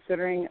actually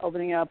considering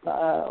opening up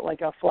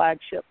like a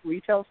flagship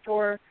retail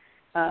store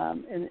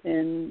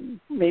in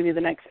maybe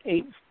the next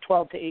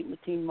 12 to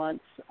 18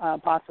 months,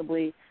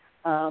 possibly.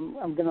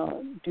 I'm going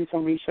to do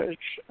some research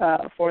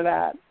for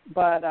that.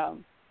 But,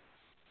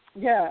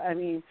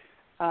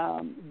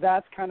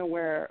 that's kind of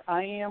where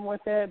I am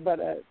with it. But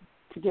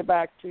to get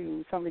back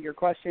to some of your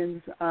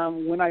questions,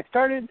 when I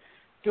started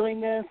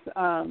doing this,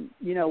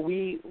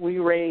 we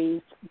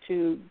raised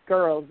 2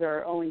 girls.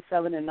 They're only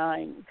 7 and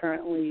 9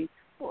 currently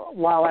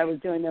while I was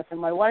doing this. And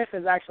my wife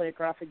is actually a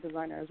graphic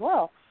designer as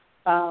well,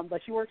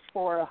 but she works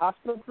for a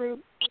hospital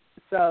group.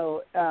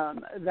 So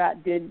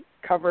that did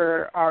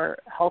cover our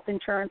health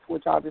insurance,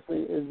 which obviously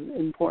is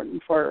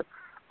important for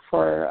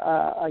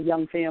a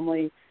young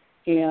family.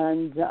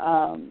 And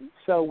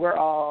so we're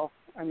all,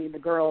 the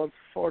girls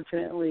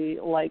fortunately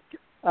like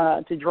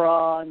to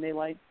draw, and they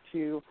like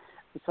to,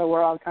 so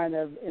we're all kind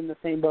of in the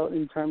same boat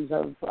in terms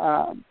of,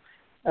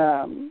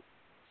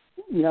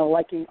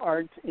 liking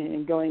art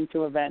and going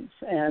to events.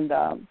 And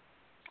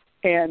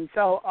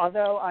so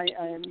although I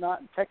am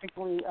not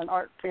technically an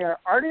art fair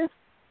artist,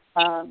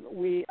 a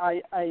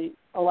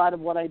lot of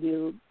what I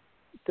do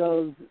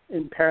goes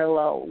in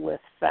parallel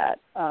with that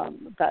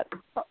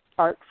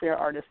art fair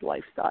artist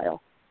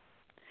lifestyle.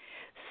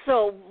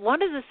 So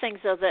one of the things,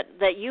 though,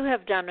 that you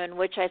have done, and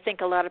which I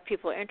think a lot of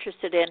people are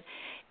interested in,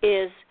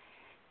 is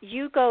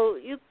you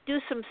do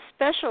some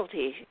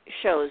specialty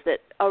shows that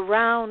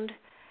around.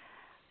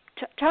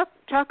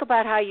 Talk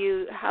about how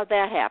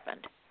that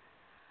happened.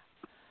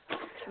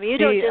 You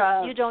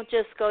don't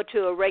just go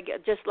to a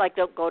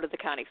don't go to the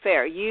county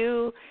fair.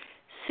 You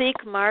seek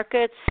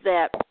markets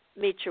that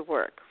meet your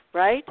work,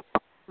 right?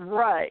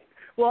 Right.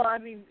 Well,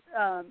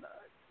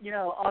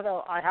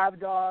 although I have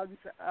dogs,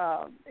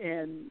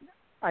 and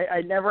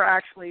I never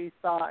actually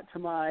thought to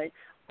my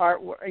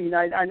artwork.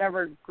 I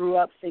never grew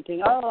up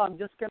thinking, I'm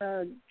just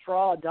gonna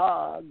draw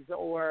dogs,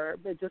 or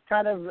it just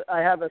kind of. I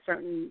have a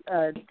certain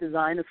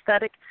design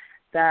aesthetic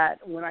that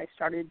when I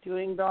started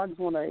doing dogs,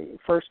 when I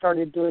first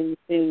started doing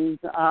things,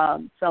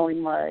 selling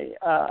my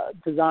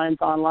designs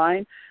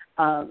online,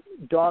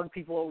 dog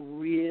people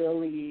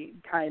really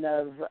kind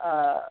of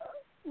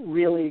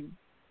really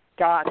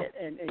got it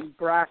and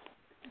grasped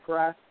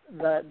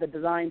the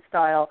design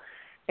style.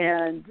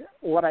 And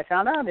what I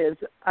found out is,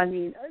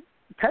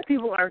 pet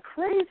people are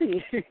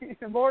crazy,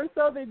 more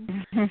so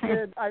than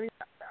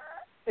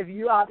if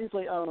you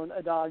obviously own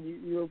a dog,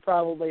 you're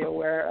probably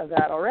aware of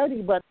that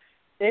already, but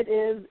it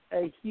is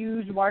a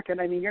huge market.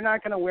 You're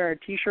not going to wear a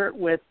T-shirt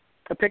with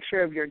a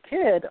picture of your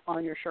kid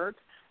on your shirt,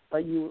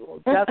 but you will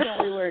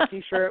definitely wear a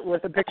T-shirt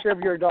with a picture of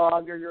your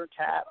dog or your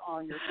cat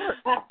on your shirt.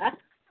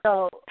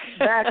 So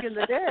back in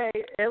the day,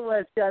 it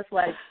was just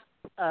like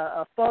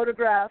a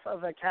photograph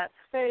of a cat's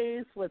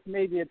face with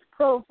maybe its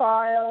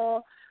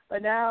profile,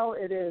 but now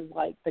it is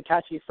like the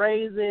catchy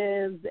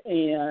phrases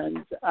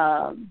and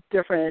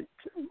different,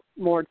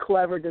 more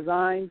clever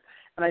designs.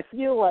 And I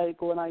feel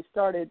like when I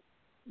started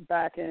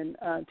back in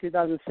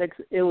 2006,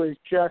 it was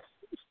just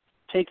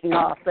taking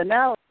off. But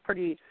now it's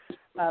pretty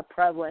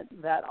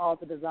prevalent that all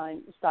the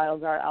design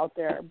styles are out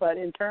there. But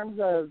in terms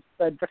of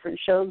the different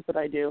shows that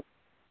I do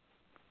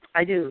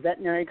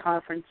veterinary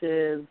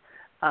conferences,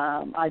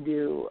 I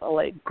do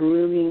like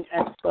grooming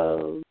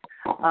expos,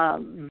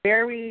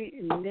 very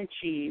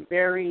niche-y,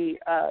 very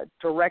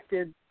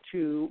directed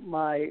to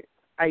my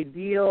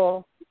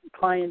ideal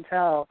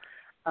clientele,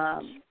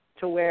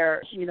 to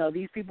where,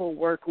 these people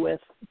work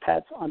with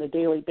pets on a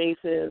daily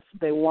basis.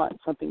 They want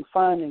something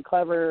fun and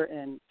clever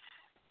and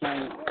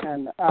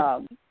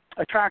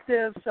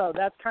attractive. So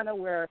that's kind of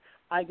where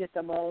I get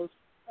the most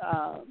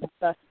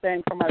best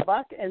bang for my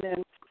buck. And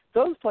then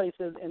those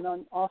places, and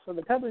then also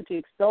the pet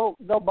boutiques, they'll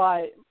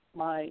buy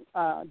my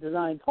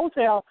designs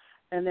wholesale,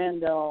 and then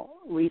they'll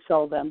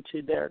resell them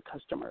to their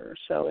customers.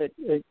 So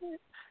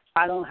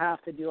I don't have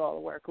to do all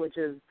the work, which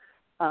is,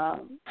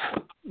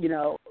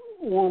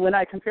 when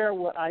I compare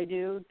what I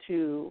do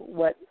to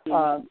what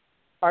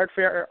art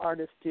fair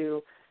artists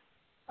do,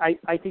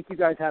 I think you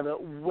guys have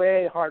it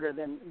way harder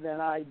than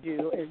I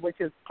do, which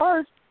is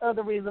part of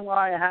the reason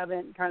why I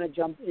haven't kind of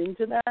jumped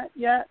into that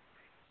yet,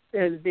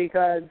 is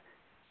because,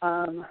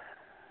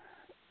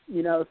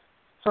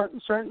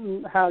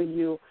 certain how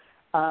you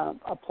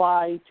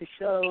apply to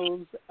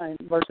shows and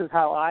versus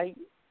how I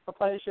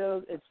apply to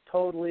shows,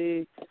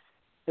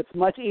 it's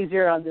much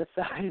easier on this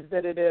side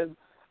than it is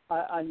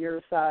on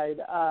your side.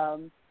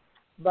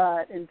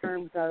 But in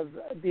terms of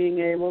being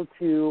able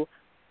to,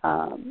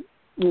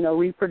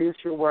 reproduce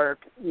your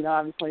work,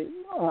 obviously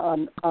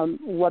on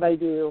what I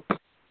do,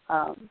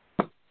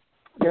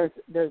 there's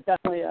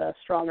definitely a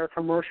stronger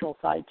commercial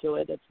side to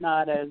it. It's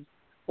not as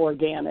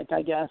organic,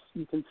 I guess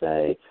you can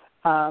say,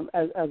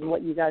 as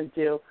what you guys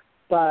do.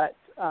 But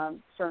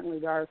certainly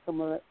there are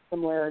some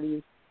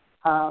similarities.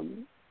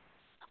 And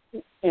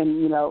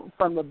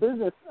from a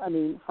business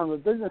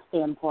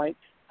standpoint,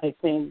 I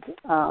think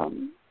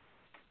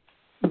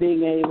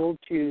being able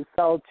to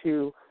sell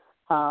to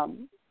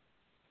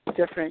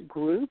different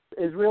groups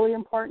is really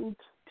important.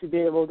 To be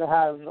able to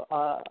have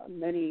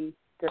many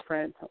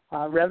different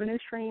revenue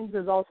streams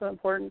is also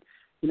important.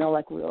 You know,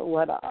 like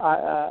what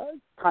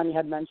Connie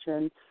had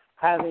mentioned,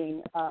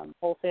 having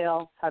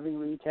wholesale, having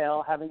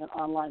retail, having an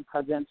online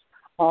presence,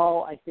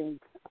 all I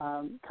think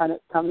kind of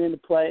come into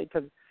play.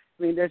 Because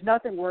I mean, there's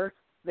nothing worse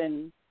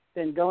than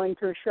going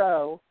to a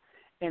show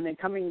and then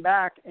coming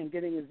back and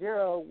getting a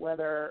zero,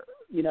 whether,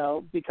 you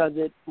know, because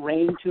it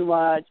rained too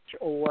much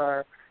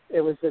or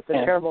it was just a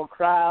terrible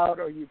crowd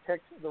or you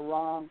picked the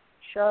wrong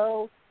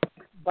show.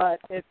 But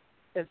if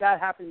that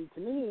happened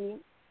to me,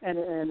 and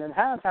it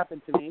has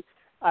happened to me,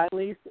 at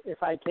least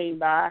if I came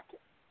back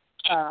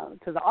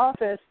to the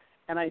office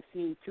and I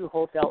see 2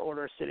 wholesale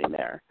orders sitting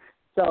there.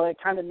 So it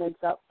kind of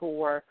makes up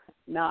for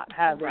not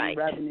having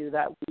revenue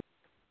that week.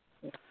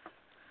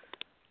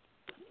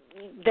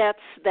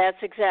 That's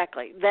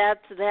exactly.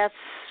 That's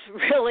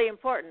really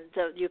important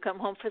that you come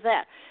home for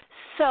that.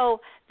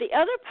 So the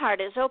other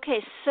part is,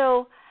 okay,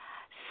 so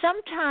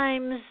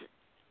sometimes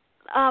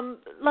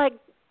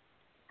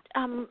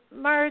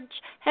Marge,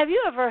 have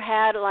you ever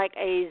had like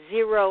a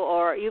zero,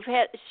 or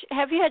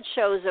have you had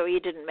shows where you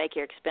didn't make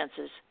your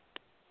expenses?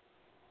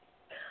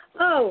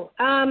 Oh,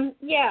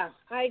 yeah.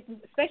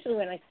 Especially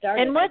when I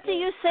started. And what do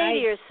you say to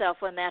yourself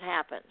when that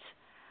happens?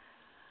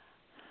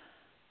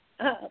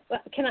 I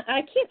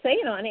can't say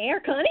it on air,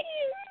 Connie.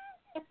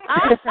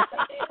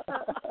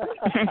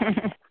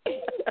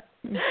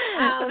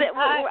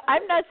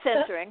 I'm not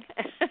censoring.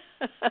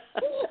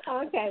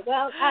 Okay,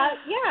 well,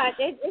 yeah,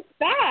 it's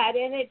bad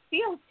and it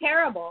feels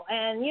terrible,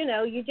 and you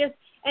know,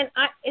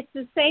 it's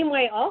the same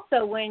way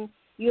also when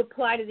you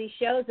apply to these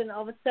shows, and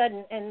all of a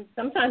sudden, and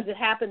sometimes it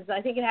happens.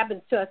 I think it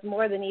happens to us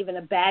more than even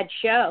a bad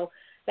show,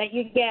 that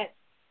you get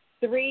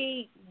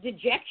 3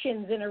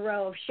 dejections in a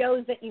row of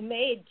shows that you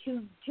made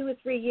two or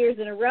 3 years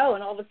in a row,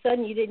 and all of a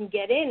sudden you didn't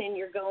get in, and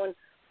you're going,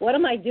 what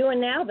am I doing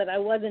now that I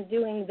wasn't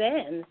doing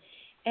then?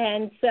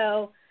 And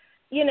so,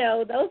 you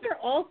know, those are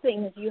all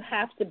things you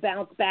have to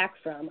bounce back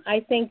from.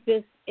 I think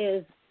you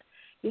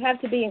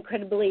have to be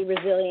incredibly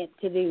resilient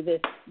to do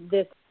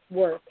this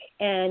work,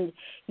 and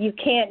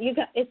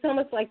it's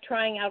almost like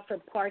trying out for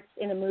parts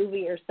in a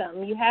movie or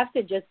something. You have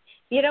to just,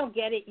 if you don't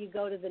get it, you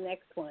go to the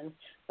next one.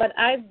 But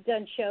I've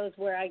done shows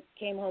where I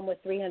came home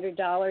with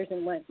 $300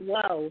 and went,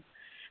 whoa.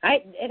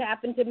 It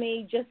happened to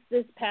me just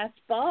this past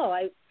fall.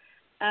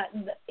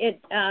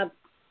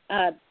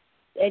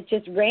 It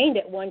just rained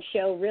at one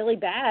show really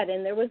bad,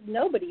 and there was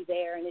nobody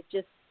there, and it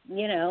just,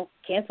 you know,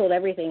 canceled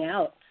everything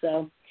out.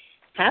 So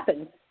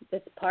happens.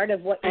 It's part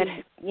of what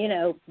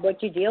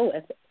what you deal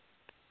with.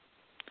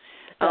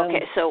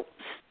 So.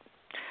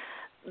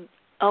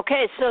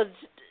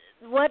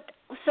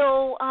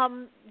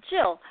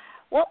 Jill,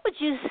 what would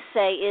you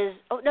say is?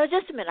 Oh no,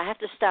 just a minute. I have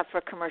to stop for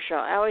a commercial.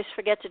 I always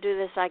forget to do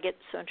this. I get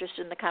so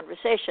interested in the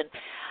conversation.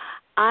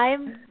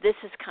 This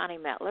is Connie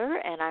Metler,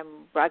 and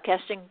I'm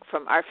broadcasting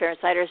from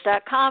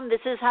ArtFairInsiders.com.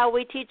 This is how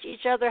we teach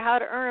each other how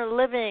to earn a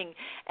living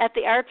at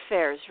the art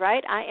fairs,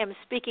 right? I am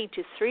speaking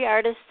to 3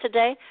 artists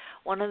today.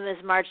 One of them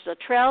is Marge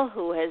Luttrell,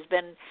 who has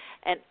been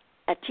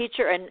a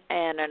teacher and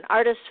an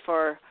artist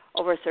for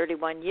over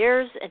 31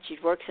 years, and she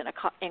works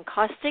in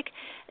caustic.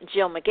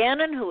 Jill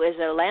McGannon, who is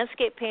a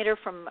landscape painter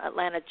from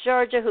Atlanta,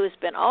 Georgia, who has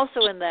been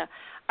also in the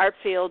art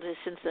field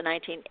since the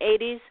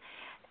 1980s.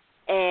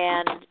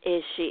 And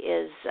she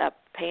is a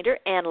painter,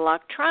 and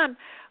Locke Tron,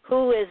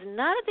 who is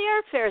not at the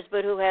art fairs,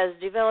 but who has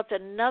developed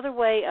another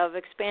way of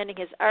expanding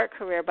his art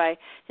career by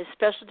his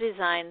special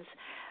designs,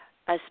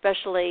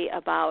 especially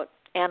about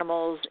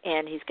animals,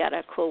 and he's got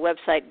a cool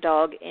website,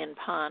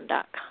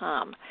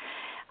 doginpond.com.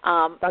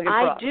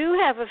 I do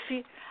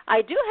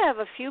have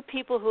a few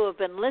people who have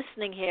been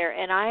listening here,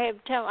 and I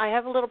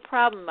have a little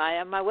problem.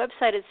 On my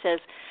website it says,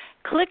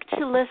 click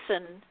to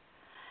listen.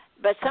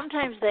 But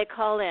sometimes they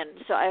call in.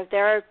 So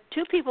there are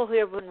 2 people who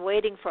have been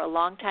waiting for a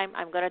long time.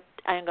 I'm going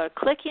to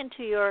click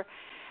into your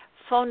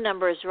phone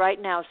numbers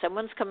right now.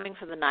 Someone's coming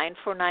from the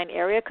 949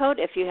 area code.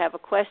 If you have a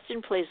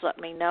question, please let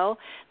me know.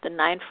 The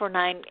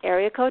 949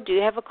 area code. Do you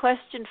have a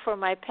question for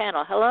my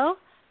panel? Hello?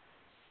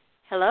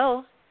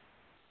 Hello?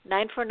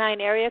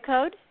 949 area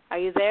code. Are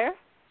you there?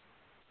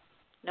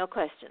 No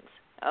questions.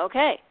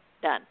 Okay,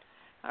 done.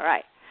 All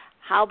right.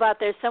 How about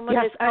there's someone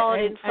who's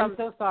calling in from... I'm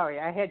so sorry.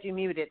 I had you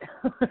muted.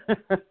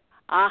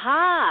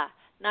 Aha,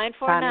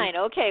 949.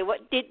 Okay,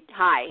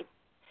 hi.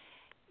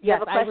 You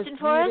have a question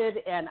for us? I was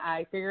muted, and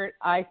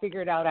I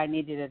figured out I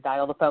needed to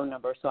dial the phone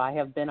number, so I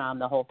have been on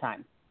the whole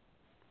time.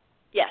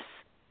 Yes.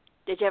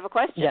 Did you have a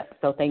question? Yes,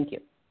 so thank you.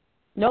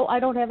 No, I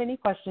don't have any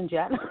questions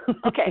yet.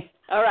 Okay.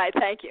 All right,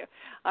 thank you.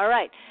 All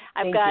right.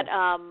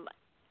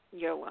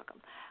 You're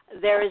welcome.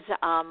 There's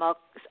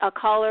a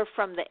caller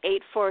from the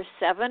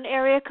 847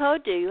 area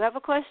code. Do you have a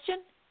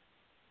question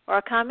or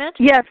a comment?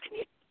 Yes.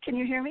 Can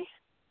you hear me?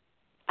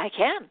 I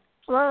can.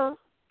 Hello?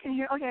 Can you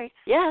hear? Okay.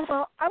 Yes.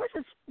 Well, I was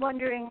just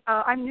wondering,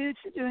 I'm new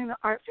to doing the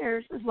art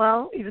fairs as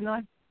well, even though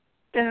I've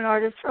been an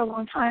artist for a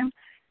long time.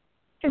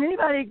 can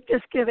anybody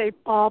just give a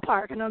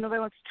ballpark? I know nobody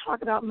wants to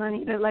talk about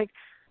money, but like,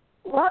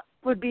 what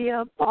would be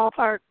a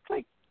ballpark?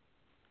 Like,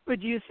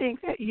 would you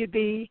think that you'd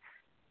be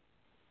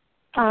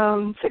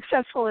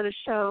successful at a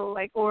show,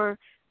 like, or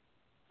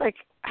like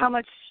how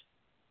much?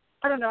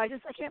 I don't know. I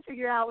can't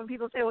figure out when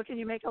people say, "Well, can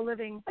you make a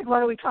living?" Like,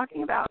 what are we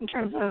talking about in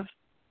terms of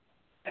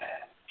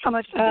how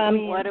much?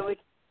 What are we?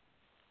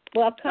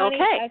 Well, Connie,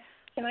 Okay.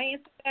 Can I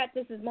answer that?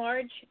 This is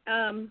Marge.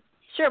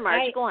 Sure,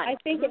 Marge. Go on. I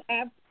think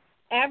an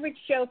average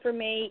show for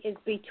me is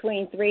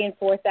between 3,000 and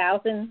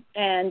 4,000,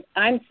 and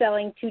I'm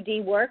selling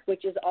 2D work,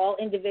 which is all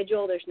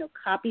individual. There's no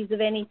copies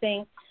of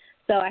anything,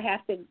 so I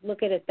have to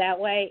look at it that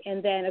way.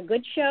 And then a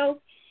good show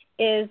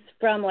is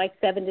from like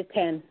 7 to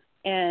 10,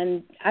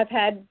 and I've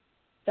had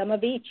some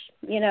of each,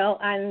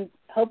 and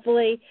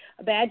hopefully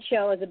a bad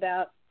show is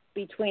about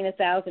between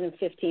 1,000 and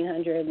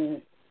 1,500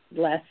 and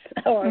less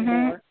or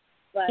more.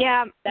 But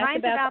yeah, that's mine's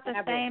about the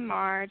average. same,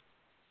 Marge.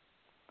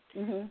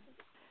 Mm-hmm.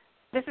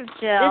 This is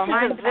Jill.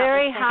 This is a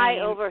very high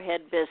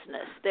overhead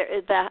business.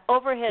 The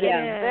overhead is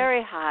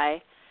very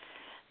high.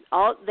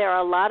 There are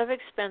a lot of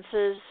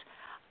expenses.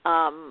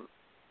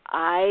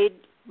 I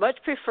much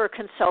prefer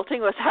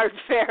consulting with art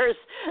fairs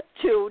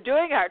to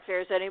doing art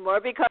fairs anymore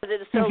because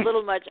it is so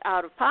little much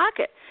out of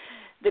pocket.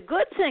 The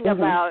good thing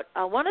about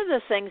one of the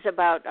things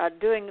about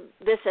doing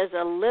this as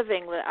a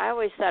living, I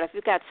always thought if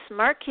you've got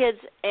smart kids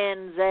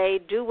and they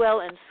do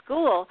well in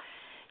school,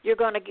 they're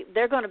going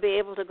to be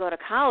able to go to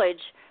college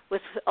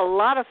with a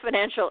lot of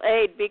financial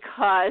aid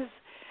because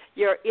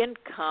your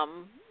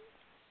income,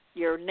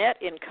 your net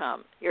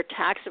income, your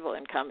taxable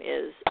income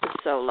is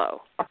so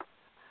low.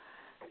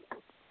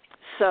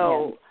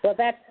 So well,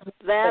 that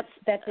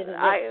didn't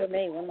work for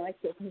me when my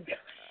kids.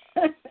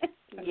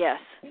 Yes,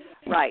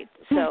 right.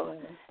 So,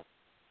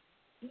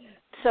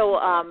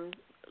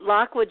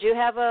 Locke, would you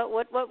have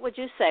what would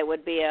you say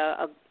would be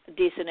a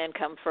decent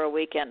income for a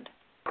weekend?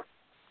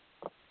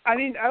 I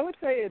mean, I would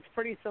say it's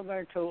pretty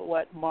similar to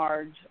what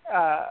Marge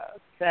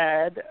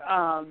said.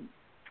 One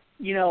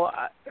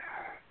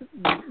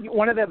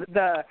of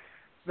the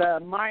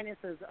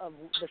minuses of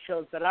the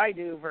shows that I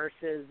do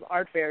versus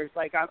art fairs,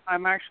 like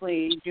I'm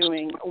actually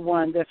doing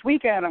one this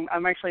weekend.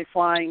 I'm actually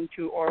flying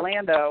to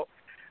Orlando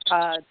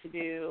to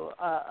do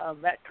a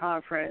vet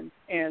conference,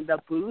 and the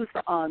booth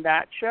on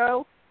that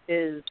show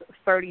is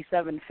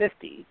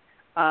 $3,750.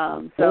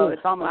 So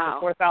it's almost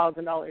a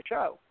 $4,000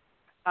 show.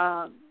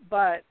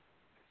 But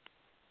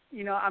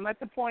I'm at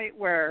the point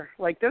where,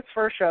 like this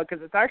first show,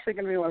 because it's actually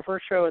going to be my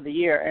first show of the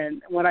year,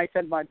 and when I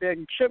said my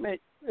big shipment,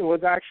 it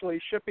was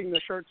actually shipping the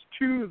shirts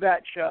to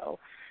that show.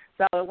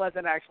 So it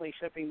wasn't actually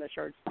shipping the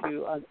shirts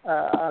to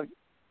a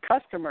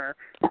customer,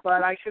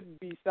 but I should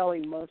be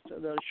selling most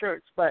of those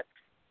shirts. But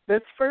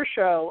this first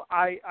show,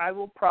 I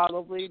will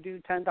probably do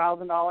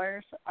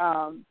 $10,000,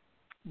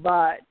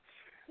 but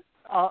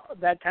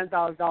that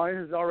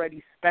 $10,000 is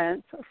already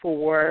spent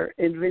for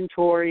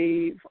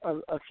inventory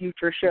of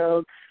future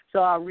shows. So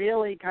I'll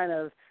really kind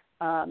of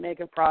make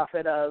a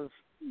profit of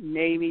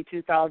maybe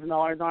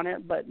 $2,000 on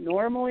it. But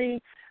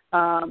normally,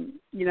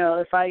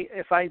 if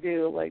I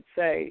do, like,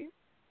 say,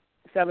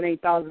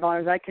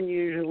 $7,000-8,000, I can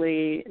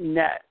usually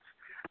net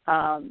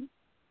 $3,000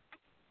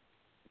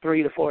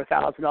 to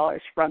 $4,000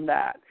 from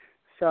that.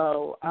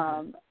 So,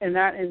 and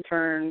that in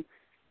turn,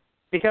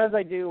 because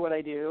I do what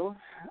I do,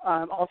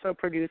 also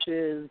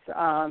produces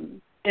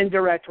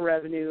indirect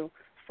revenue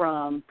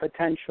from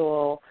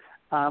potential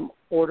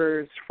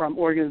orders from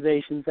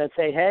organizations that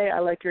say, hey, I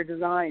like your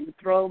design.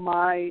 Throw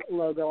my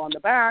logo on the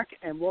back,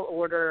 and we'll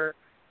order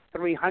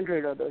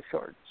 300 of those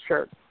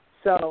shirts.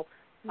 So,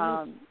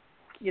 for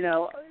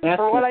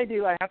what I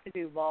do, I have to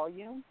do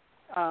volume.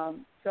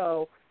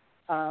 So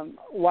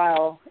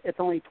while it's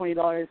only $20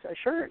 a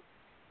shirt,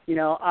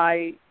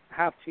 I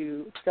have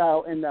to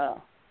sell in the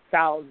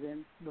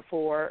thousands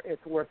before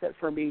it's worth it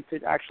for me to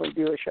actually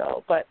do a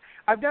show. But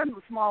I've done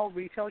small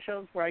retail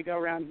shows where I go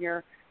around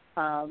here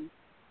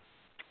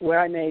where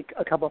I make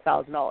a couple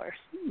 $1,000.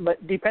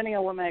 But depending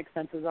on what my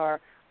expenses are,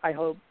 I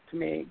hope to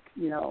make,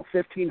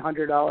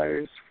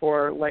 $1,500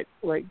 for like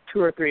 2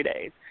 or 3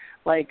 days.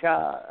 Like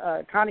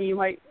Connie, you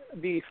might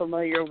be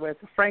familiar with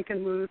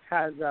Frankenmoose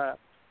has a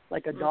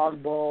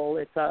dog bowl.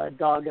 It's a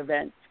dog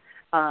event.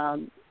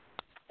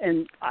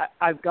 And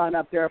I've gone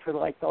up there for the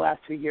last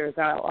 2 years,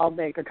 and I'll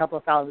make a couple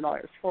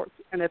 $1,000 for it.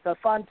 And it's a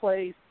fun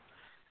place,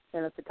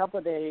 and it's a couple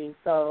of days.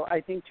 So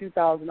I think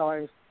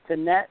 $2,000 to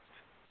net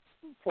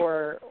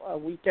for a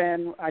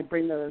weekend. I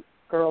bring the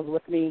girls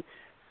with me.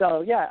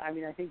 So yeah, I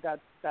mean, I think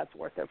that's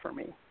worth it for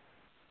me.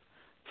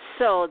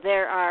 So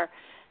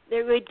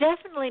we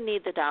definitely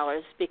need the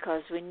dollars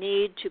because we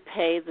need to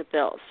pay the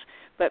bills,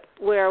 but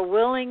we're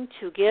willing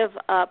to give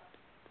up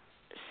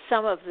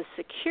some of the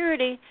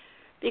security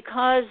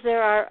because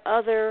there are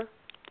other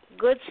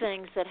good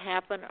things that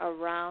happen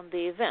around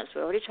the events.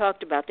 We already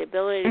talked about the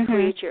ability to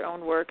create your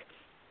own work.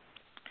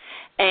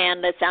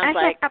 And it sounds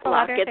like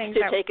Locke gets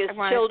to take his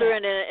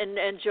children and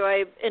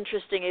enjoy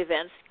interesting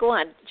events. Go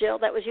on, Jill.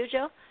 That was you,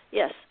 Jill?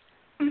 Yes.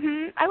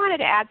 I wanted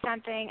to add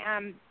something.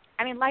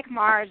 I mean, like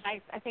Marge,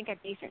 I think a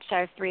decent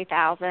show is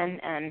 $3,000,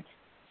 and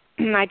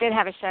I did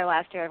have a show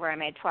last year where I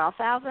made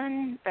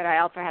 $12,000, but I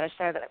also had a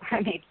show that I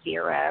made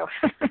 $0,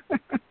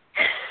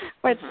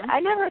 which I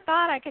never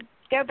thought I could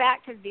go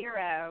back to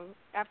 $0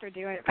 after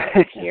doing it for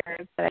 6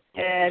 years, but I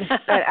did.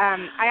 But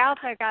I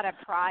also got a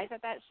prize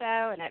at that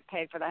show, and it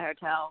paid for the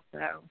hotel.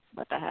 So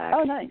what the heck?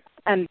 Oh, nice.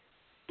 And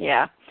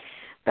yeah,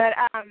 but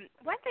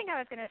one thing I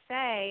was going to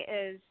say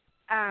is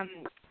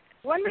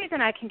one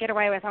reason I can get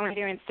away with only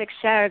doing 6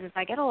 shows is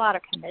I get a lot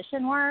of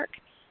commission work.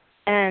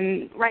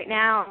 And right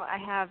now I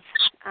have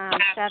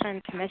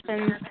 7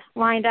 commissions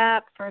lined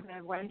up for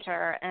the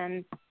winter,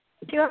 and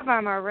 2 of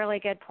them are really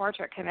good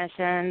portrait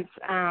commissions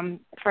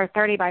for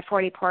 30 by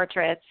 40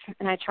 portraits,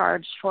 and I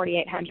charge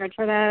 $4,800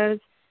 for those.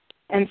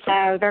 And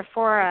so they're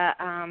for a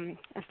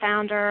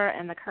founder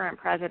and the current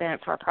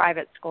president for a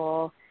private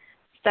school.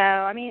 So,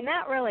 I mean,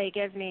 that really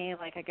gives me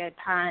like a good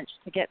punch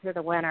to get through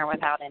the winter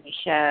without any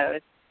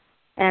shows.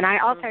 And I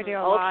also do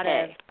a lot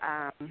of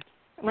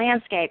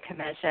landscape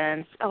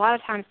commissions. A lot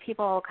of times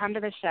people come to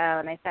the show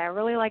and they say, I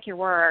really like your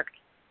work.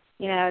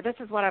 You know, this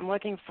is what I'm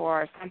looking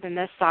for, something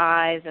this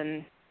size,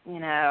 and, you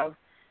know,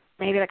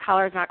 maybe the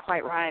color's not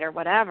quite right or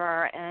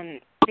whatever.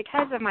 And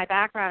because of my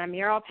background in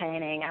mural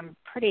painting, I'm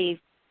pretty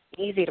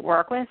easy to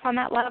work with on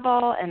that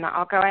level, and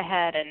I'll go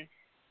ahead and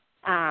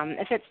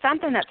if it's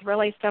something that's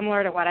really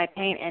similar to what I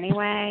paint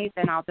anyway,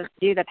 then I'll just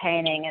do the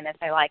painting, and if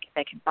they like it,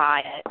 they can buy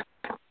it.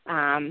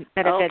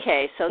 But if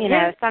it's, so you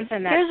know,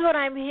 something that... Here's what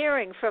I'm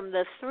hearing from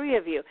the 3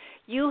 of you.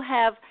 You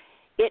have,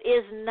 it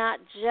is not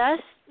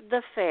just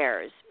the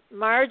fairs.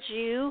 Marge,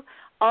 you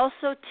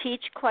also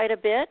teach quite a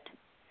bit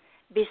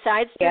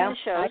besides doing the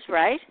shows,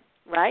 right?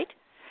 Right?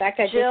 In fact,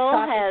 I Jill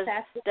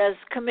does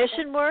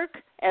commission work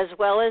as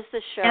well as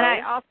the shows. And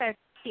I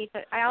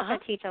also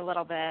teach a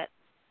little bit.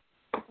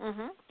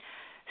 Mm-hmm.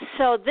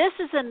 So this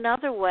is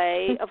another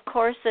way, of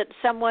course, that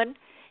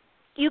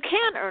you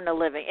can earn a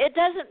living. It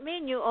doesn't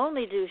mean you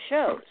only do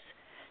shows.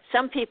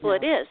 Some people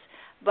it is,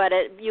 but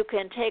you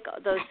can take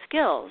those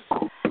skills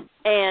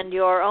and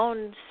your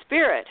own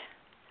spirit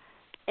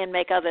and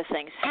make other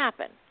things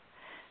happen.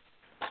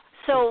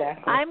 So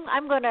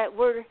I'm gonna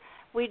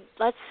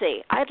let's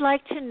see. I'd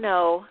like to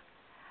know,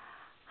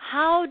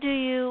 how do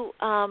you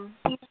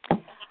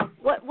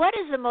what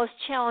is the most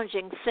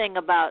challenging thing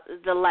about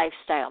the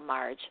lifestyle,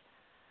 Marge?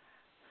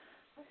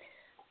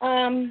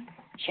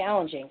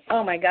 Challenging.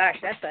 Oh my gosh,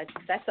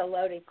 that's a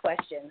loaded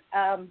question.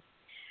 Don't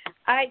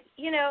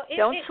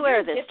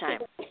swear this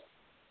time.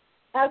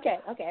 Okay,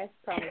 I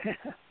promise.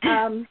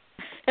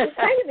 It's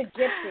kind of a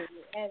gypsy,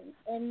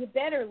 and you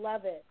better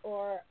love it,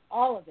 or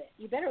all of it.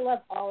 You better love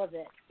all of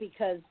it,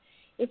 because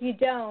if you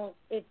don't,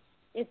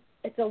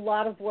 it's a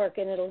lot of work,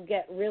 and it'll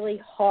get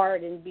really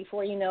hard, and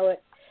before you know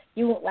it,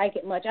 you won't like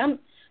it much. I'm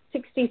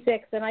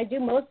 66, and I do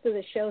most of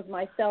the shows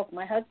myself.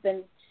 My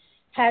husband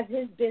has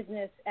his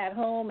business at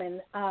home,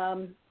 and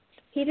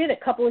he did a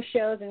couple of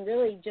shows and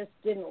really just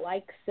didn't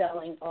like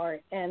selling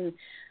art, and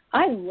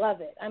I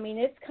love it. I mean,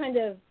 it's kind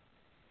of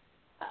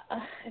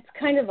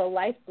a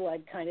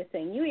lifeblood kind of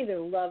thing. You either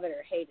love it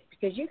or hate it,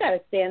 because you got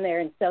to stand there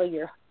and sell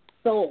your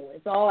soul.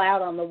 It's all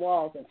out on the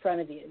walls in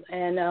front of you,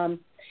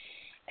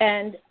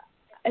 and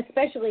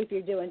especially if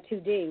you're doing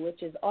 2D,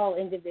 which is all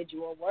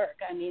individual work.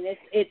 I mean,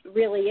 it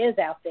really is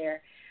out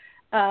there.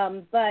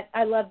 But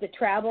I love to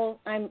travel.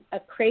 I'm a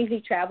crazy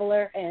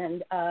traveler,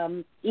 and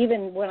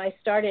even when I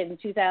started in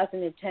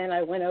 2010,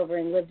 I went over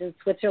and lived in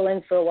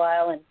Switzerland for a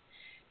while, and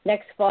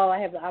next fall I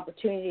have the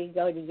opportunity to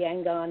go to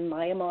Yangon,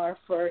 Myanmar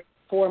for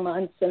 4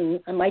 months,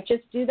 and I might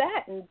just do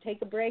that and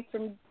take a break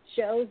from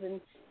shows and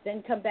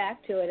then come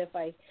back to it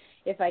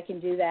if I can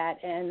do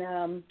that.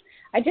 And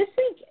I just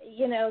think,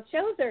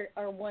 shows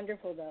are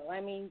wonderful, though.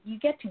 I mean, you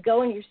get to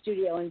go in your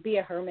studio and be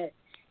a hermit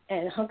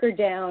and hunker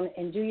down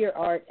and do your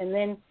art, and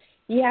then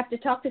you have to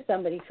talk to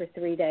somebody for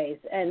 3 days,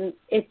 and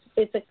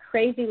it's a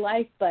crazy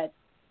life, but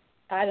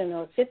I don't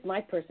know, it fits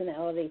my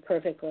personality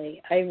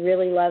perfectly. I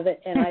really love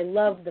it, and I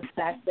love the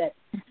fact that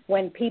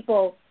when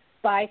people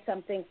buy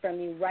something from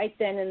you right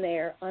then and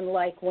there,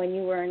 unlike when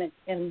you were in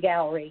a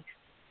gallery,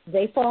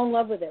 they fall in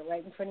love with it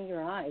right in front of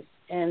your eyes,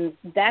 and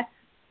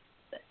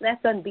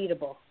that's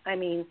unbeatable. I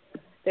mean,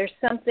 there's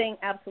something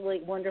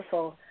absolutely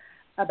wonderful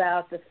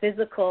about the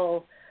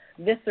physical,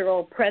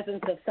 visceral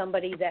presence of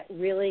somebody that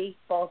really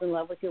falls in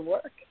love with your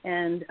work.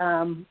 And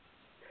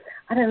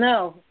I don't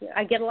know,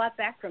 I get a lot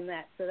back from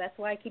that, so that's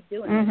why I keep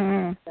doing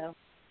it.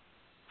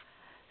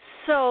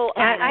 So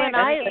when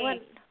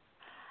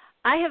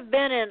I have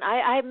been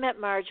I met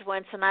Marge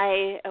once, and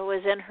I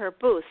was in her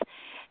booth,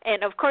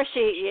 and of course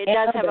she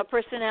does have a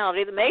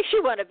personality that makes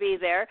you want to be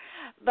there,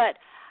 but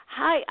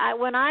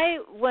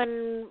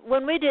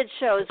when we did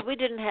shows, we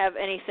didn't have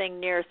anything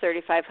near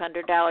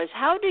 $3,500.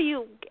 How do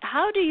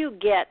you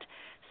get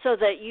so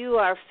that you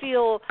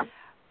feel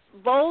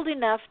bold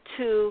enough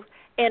to,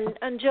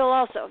 and Jill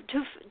also,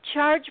 to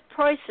charge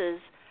prices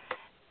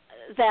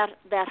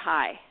that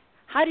high?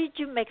 How did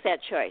you make that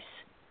choice?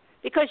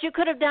 Because you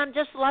could have done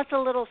just lots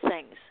of little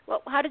things.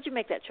 Well, how did you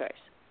make that choice?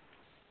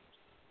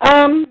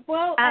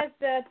 Well, as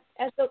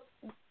the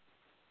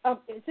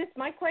Is this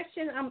my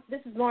question?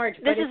 This is Marge.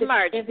 This is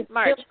Marge.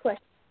 Marge.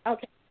 Question.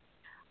 Okay.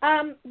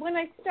 When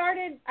I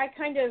started, I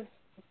kind of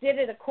did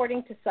it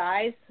according to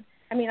size.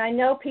 I mean, I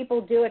know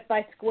people do it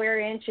by square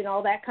inch and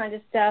all that kind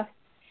of stuff.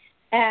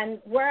 And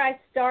where I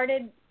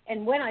started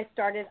and when I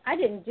started, I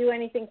didn't do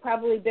anything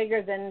probably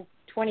bigger than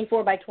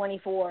 24 by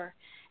 24.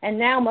 And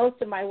now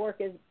most of my work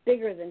is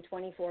bigger than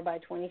 24 by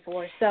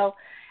 24. So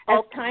as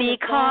time has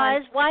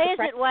gone, why is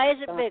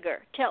it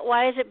bigger?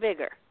 Why is it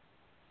bigger?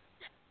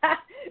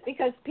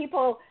 Because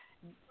people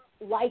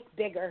like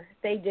bigger.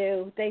 They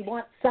do. They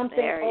want something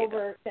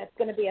over that's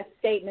going to be a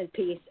statement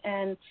piece.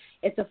 And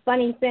it's a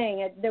funny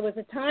thing. There was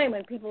a time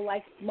when people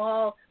liked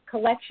small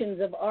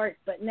collections of art,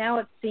 but now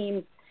it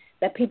seems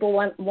that people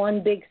want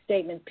one big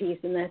statement piece,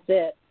 and that's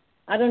it.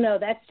 I don't know.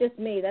 That's just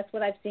me. That's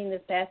what I've seen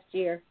this past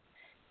year.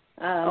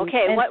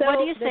 Okay. What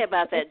do you say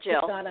about that,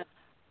 Jill?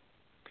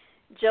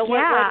 Jill,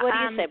 what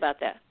do you say about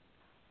that?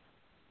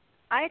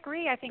 I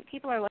agree. I think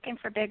people are looking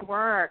for big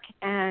work,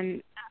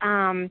 and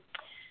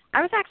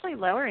I was actually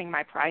lowering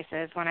my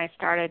prices when I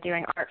started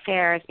doing art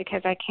fairs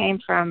because I came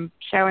from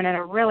showing in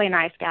a really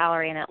nice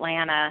gallery in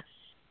Atlanta,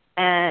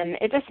 and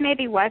it just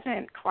maybe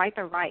wasn't quite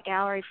the right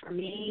gallery for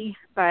me.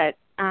 But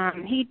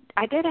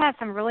I did have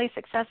some really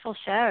successful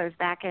shows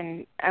back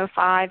in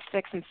 2005,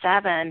 2006, and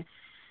 2007.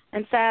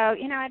 And so,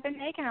 I've been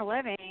making a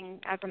living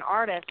as an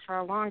artist for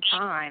a long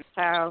time.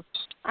 So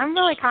I'm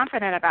really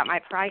confident about my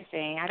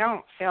pricing. I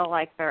don't feel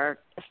like they're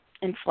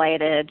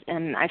inflated,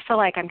 and I feel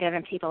like I'm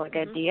giving people a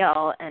good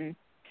deal. And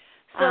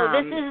so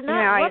this is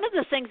not one of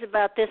the things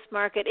about this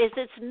market is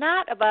it's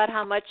not about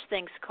how much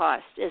things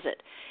cost, is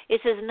it?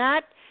 It is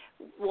not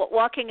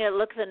walking and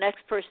look at the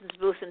next person's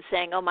booth and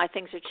saying, "Oh, my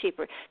things are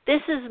cheaper."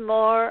 This is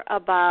more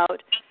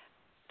about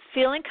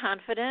feeling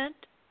confident,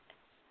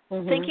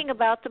 thinking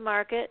about the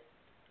market,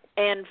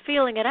 and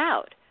feeling it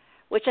out,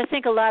 which I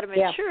think a lot of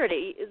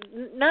maturity.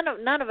 Yeah.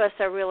 None of us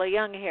are really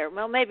young here.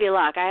 Well, maybe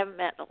Locke. I haven't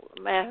met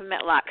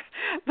Locke,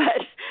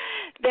 but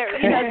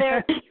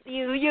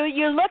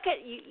you look at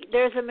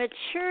there's a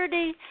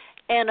maturity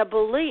and a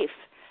belief.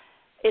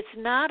 It's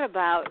not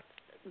about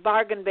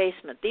bargain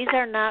basement. These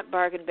are not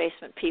bargain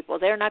basement people.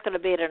 They're not going to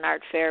be at an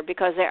art fair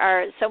because there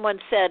are. Someone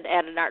said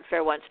at an art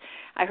fair once,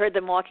 I heard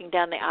them walking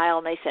down the aisle,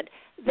 and they said,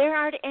 "There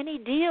aren't any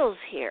deals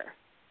here."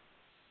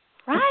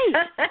 Right,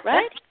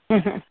 right.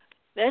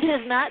 This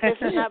is not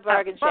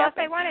bargain shopping. Well, if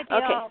they want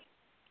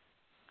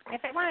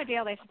a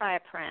deal, they should buy a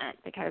print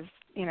because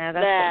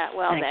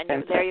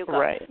that's there you go.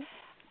 Right.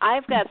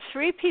 I've got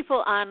 3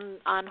 people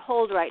on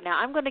hold right now.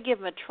 I'm going to give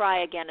them a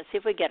try again and see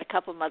if we get a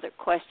couple of other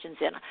questions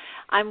in.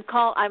 I'm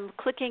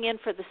clicking in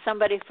for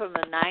somebody from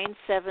the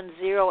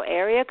 970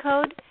 area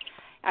code.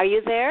 Are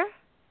you there?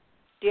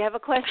 Do you have a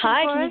question for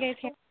us? Hi, can you guys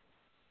hear?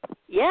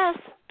 Yes.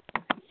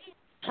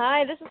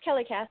 Hi, this is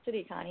Kelly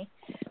Cassidy, Connie.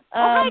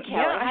 Hi,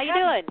 Kelly. How you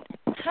doing?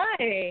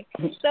 Hi.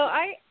 So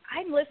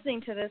I'm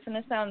listening to this, and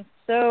it sounds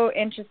so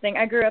interesting.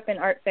 I grew up in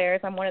art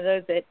fairs. I'm one of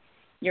those that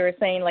you were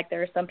saying, like,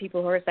 there are some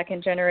people who are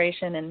second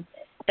generation, and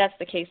that's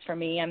the case for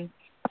me. I'm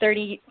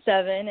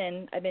 37,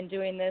 and I've been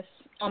doing this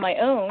on my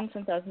own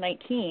since I was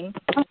 19.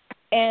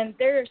 And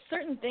there are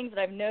certain things that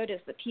I've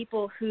noticed that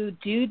people who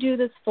do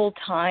this full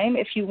time,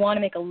 if you want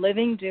to make a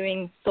living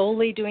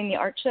solely doing the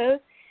art shows,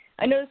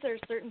 I notice there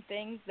are certain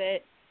things that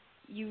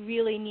you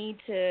really need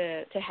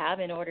to have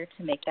in order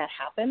to make that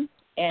happen.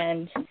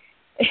 And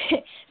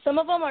some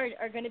of them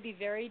are going to be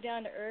very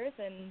down to earth.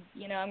 And,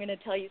 I'm going to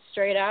tell you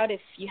straight out, if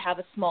you have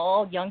a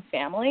small, young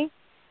family,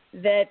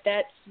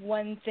 that's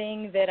one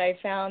thing that I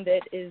found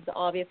that is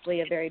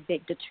obviously a very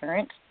big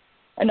deterrent.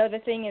 Another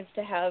thing is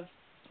to have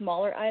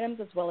smaller items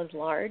as well as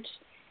large.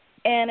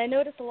 And I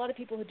notice a lot of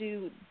people who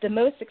do the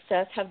most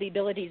success have the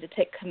ability to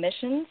take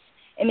commissions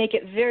and make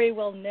it very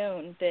well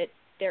known that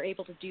they're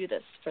able to do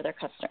this for their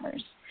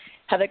customers.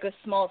 Have like a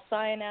small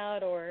sign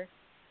out or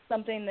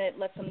something that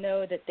lets them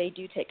know that they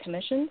do take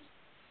commissions.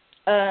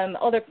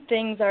 Other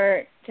things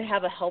are to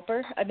have a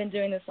helper. I've been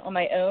doing this on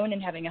my own,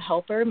 and having a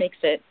helper makes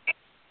it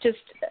just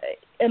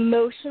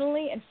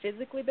emotionally and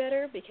physically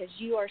better because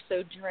you are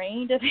so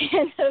drained at the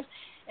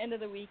end of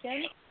the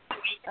weekend.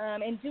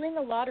 And doing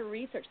a lot of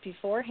research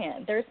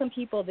beforehand. There are some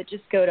people that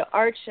just go to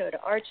art show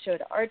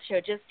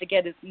just to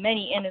get as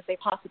many in as they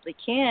possibly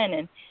can,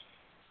 and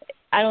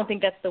I don't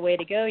think that's the way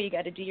to go. You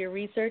got to do your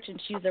research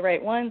and choose the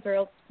right ones, or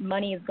else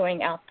money is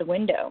going out the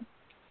window.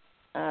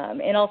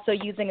 And also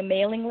using a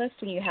mailing list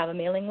when you have a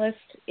mailing list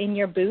in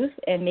your booth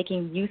and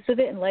making use of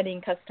it and letting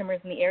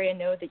customers in the area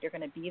know that you're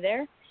going to be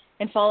there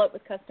and follow up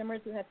with customers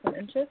who have some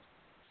interest.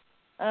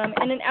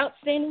 And an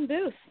outstanding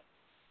booth.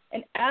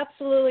 An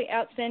absolutely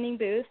outstanding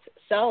booth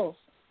sells.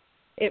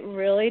 It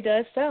really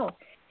does sell.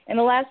 And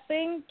the last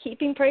thing,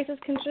 keeping prices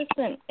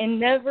consistent and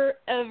never,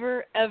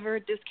 ever, ever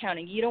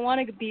discounting. You don't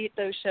want to be at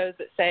those shows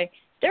that say,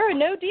 there are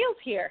no deals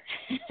here.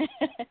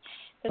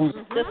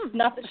 That's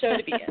not the show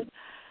to be in.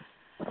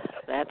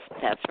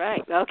 That's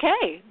right.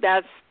 Okay.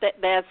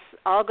 That's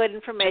all good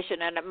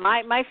information. And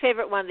my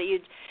favorite one that you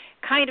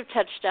kind of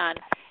touched on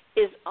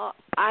is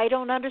I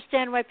don't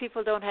understand why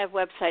people don't have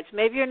websites.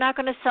 Maybe you're not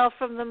going to sell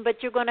from them,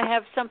 but you're going to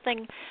have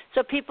something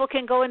so people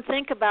can go and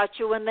think about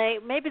you when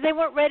maybe they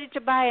weren't ready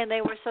to buy and they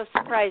were so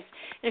surprised.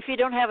 And if you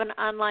don't have an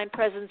online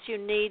presence, you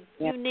need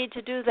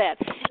to do that.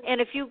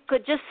 And if you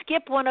could just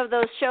skip one of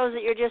those shows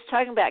that you're just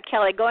talking about,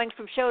 Kelly, going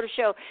from show to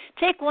show,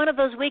 take one of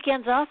those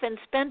weekends off and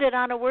spend it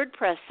on a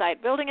WordPress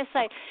site, building a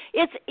site.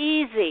 It's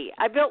easy.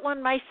 I built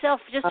one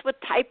myself just with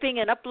typing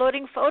and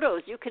uploading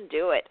photos. You can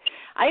do it.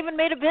 I even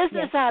made a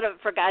business out of it,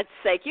 for God's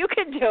sake. You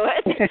can do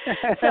it.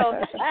 So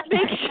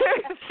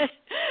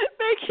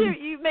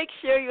make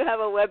sure you have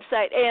a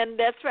website. And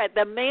that's right.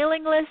 The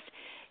mailing list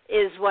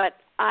is what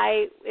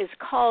is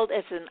called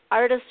as an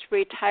artist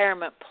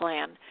retirement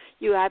plan.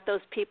 You got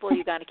those people,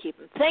 you got to keep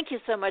them. Thank you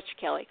so much,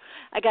 Kelly.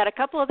 I got a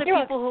couple other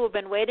people who have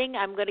been waiting.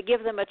 I'm going to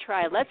give them a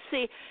try. Let's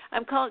see.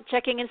 I'm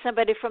checking in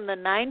somebody from the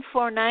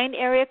 949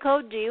 area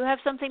code. Do you have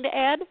something to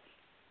add?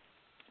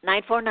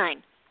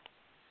 949.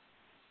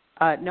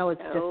 No,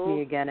 it's just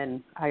me again,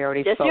 and I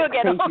already just spoke. You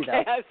again. Thank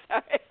Okay, you,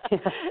 I'm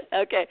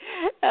sorry. Okay.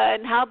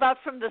 And how about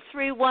from the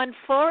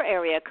 314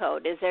 area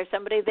code? Is there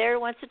somebody there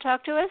who wants to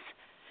talk to us?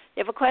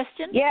 You have a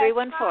question? Yes.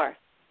 314. Hi.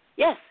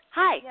 Yes.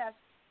 Hi. Yes.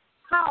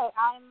 Hi.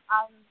 I'm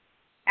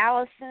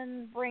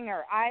Allison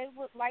Bringer. I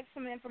would like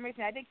some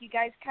information. I think you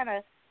guys kind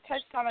of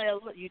touched on it a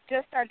little. You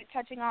just started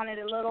touching on it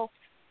a little.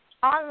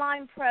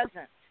 Online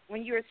presence.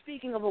 When you were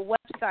speaking of a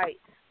website,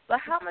 but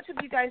how much of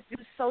you guys do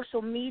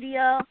social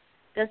media?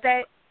 Does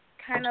that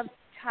kind of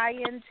tie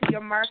into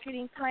your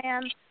marketing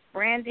plan,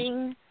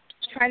 branding,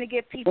 trying to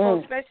get people,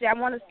 especially I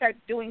want to start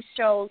doing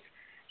shows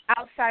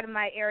outside of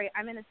my area.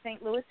 I'm in the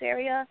St. Louis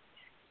area,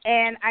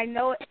 and I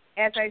know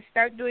as I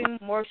start doing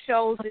more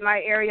shows in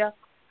my area,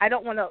 I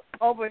don't want to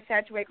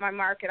oversaturate my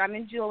market. I'm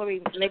in jewelry,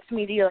 mixed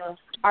media,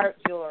 art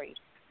jewelry,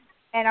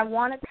 and I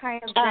want to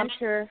kind of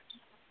venture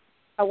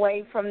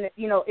away from the,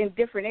 in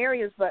different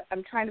areas, but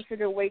I'm trying to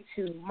figure a way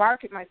to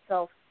market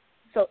myself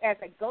so as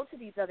I go to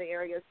these other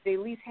areas, they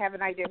at least have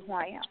an idea of who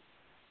I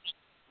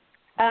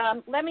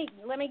am. Let me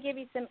give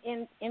you some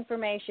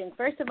information.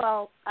 First of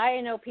all,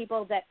 I know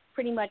people that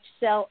pretty much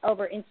sell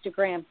over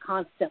Instagram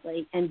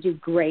constantly and do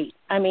great.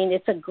 I mean,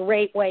 it's a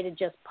great way to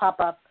just pop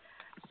up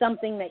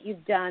something that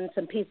you've done,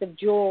 some piece of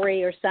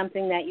jewelry or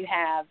something that you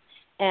have.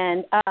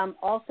 And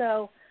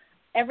also,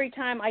 every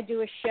time I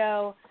do a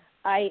show,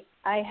 I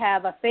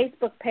have a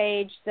Facebook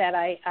page that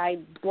I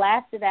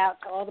blast it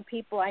out to all the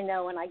people I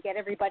know, and I get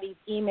everybody's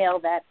email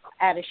that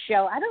at a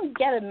show. I don't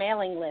get a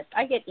mailing list.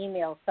 I get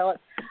emails. So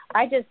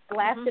I just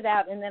blast it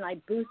out, and then I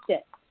boost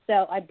it.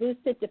 So I boost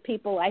it to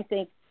people I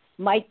think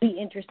might be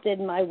interested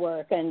in my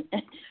work, and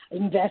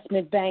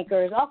investment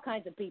bankers, all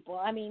kinds of people.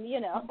 I mean,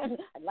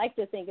 I'd like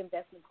to think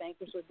investment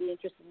bankers would be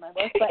interested in my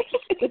work, but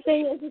the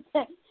thing is,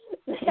 I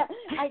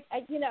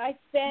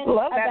spend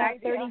about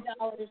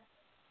 $30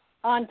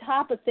 on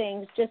top of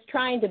things, just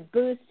trying to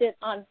boost it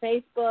on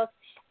Facebook.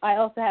 I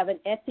also have an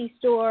Etsy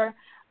store.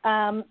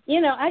 I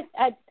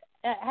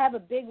have a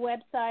big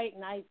website,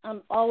 and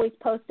I'm always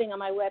posting on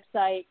my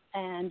website,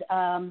 and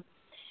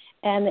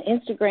the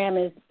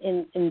Instagram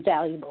is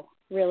invaluable,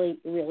 really,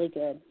 really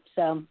good.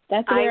 So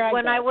that's where I go.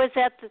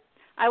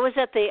 I was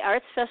at the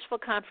Arts Festival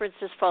conference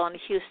this fall in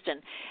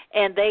Houston,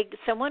 and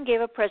someone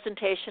gave a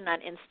presentation on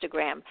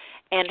Instagram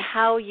and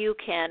how you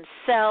can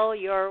sell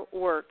your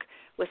work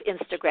with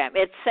Instagram.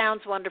 It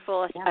sounds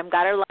wonderful. Yeah. I've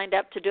got her lined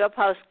up to do a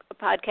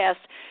podcast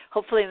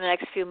hopefully in the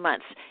next few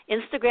months.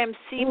 Instagram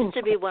seems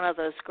to be one of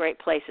those great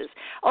places.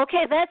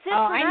 Okay, that's it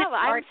for now.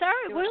 I'm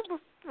sorry.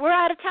 We're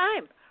out of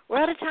time.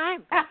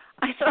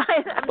 I'm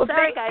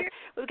sorry, guys.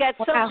 We've got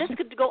this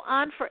could go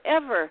on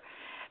forever.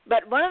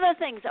 But one of the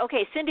things,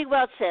 Cindy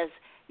Welch says,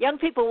 young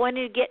people, when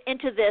you get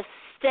into this,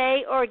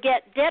 stay or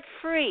get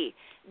debt-free.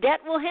 Debt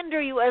will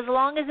hinder you as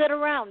long as it's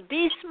around.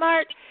 Be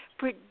smart.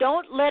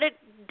 Don't let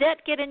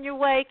debt get in your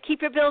way.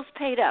 Keep your bills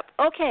paid up.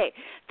 Okay.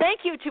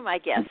 Thank you to my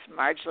guests,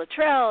 Marge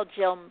Luttrell,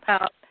 Jill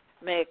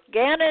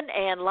McGannon,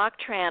 and Locke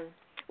Tran.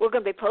 We're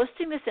going to be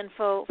posting this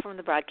info from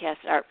the broadcast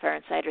at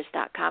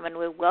artfairinsiders.com, and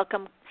we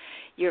welcome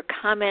your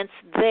comments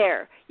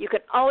there. You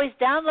can always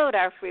download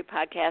our free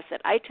podcast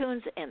at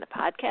iTunes in the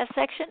podcast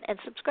section and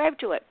subscribe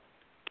to it.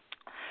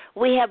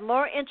 We have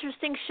more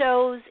interesting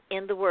shows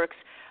in the works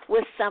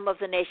with some of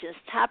the nation's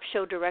top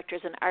show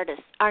directors and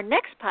artists. Our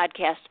next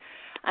podcast,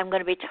 I'm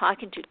going to be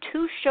talking to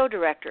two show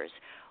directors.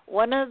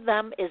 One of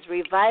them is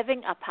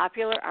reviving a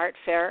popular art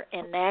fair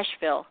in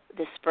Nashville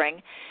this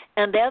spring,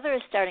 and the other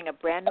is starting a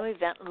brand new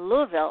event in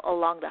Louisville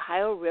along the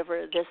Ohio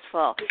River this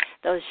fall.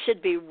 Those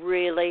should be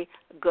really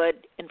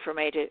good,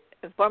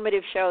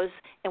 informative shows,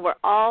 and we're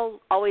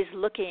always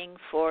looking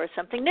for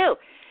something new.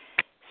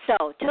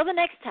 So, till the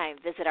next time,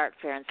 visit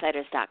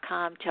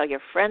artfairinsiders.com. Tell your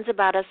friends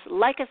about us.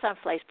 Like us on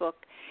Facebook.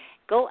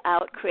 Go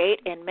out, create,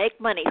 and make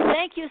money.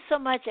 Thank you so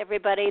much,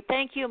 everybody.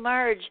 Thank you,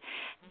 Marge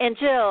and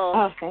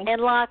Jill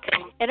and Locke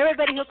and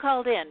everybody who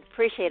called in.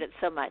 Appreciate it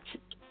so much.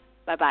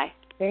 Bye-bye.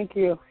 Thank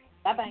you.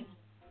 Bye-bye.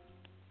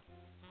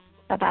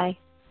 Bye-bye.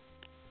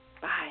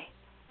 Bye.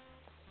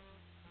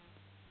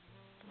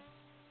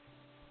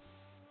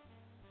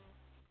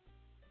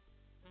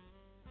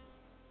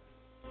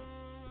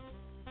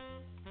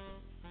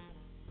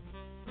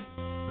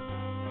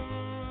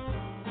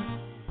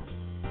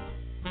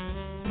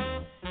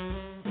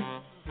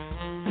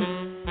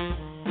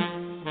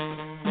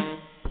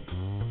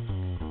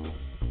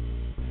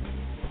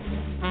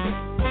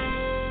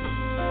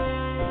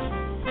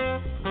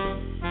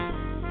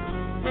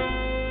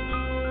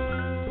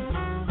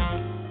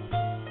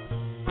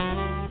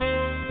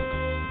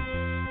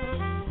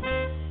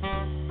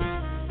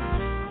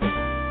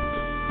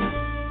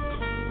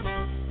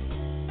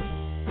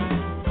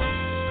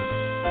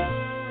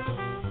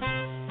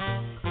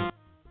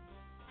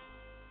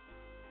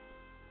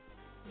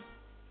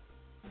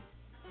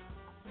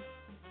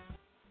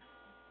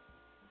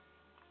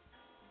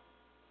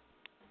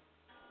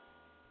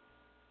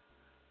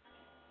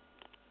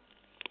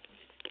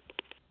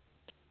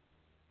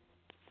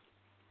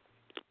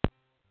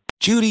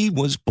 Judy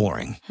was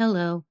boring.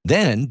 Hello.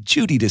 Then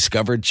Judy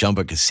discovered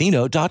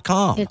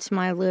ChumbaCasino.com. It's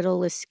my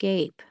little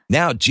escape.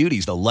 Now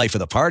Judy's the life of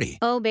the party.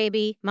 Oh,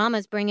 baby,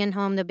 mama's bringing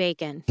home the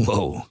bacon.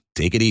 Whoa,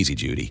 take it easy,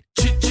 Judy.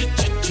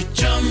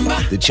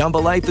 The Chumba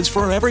life is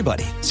for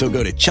everybody. So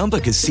go to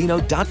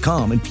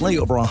ChumbaCasino.com and play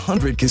over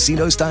 100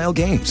 casino-style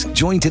games.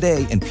 Join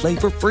today and play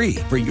for free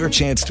for your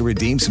chance to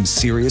redeem some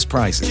serious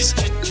prizes.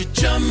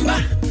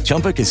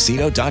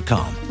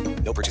 ChumbaCasino.com.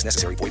 No purchase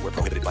necessary. Void where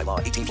prohibited by law.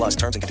 18 plus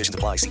terms and conditions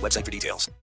apply. See website for details.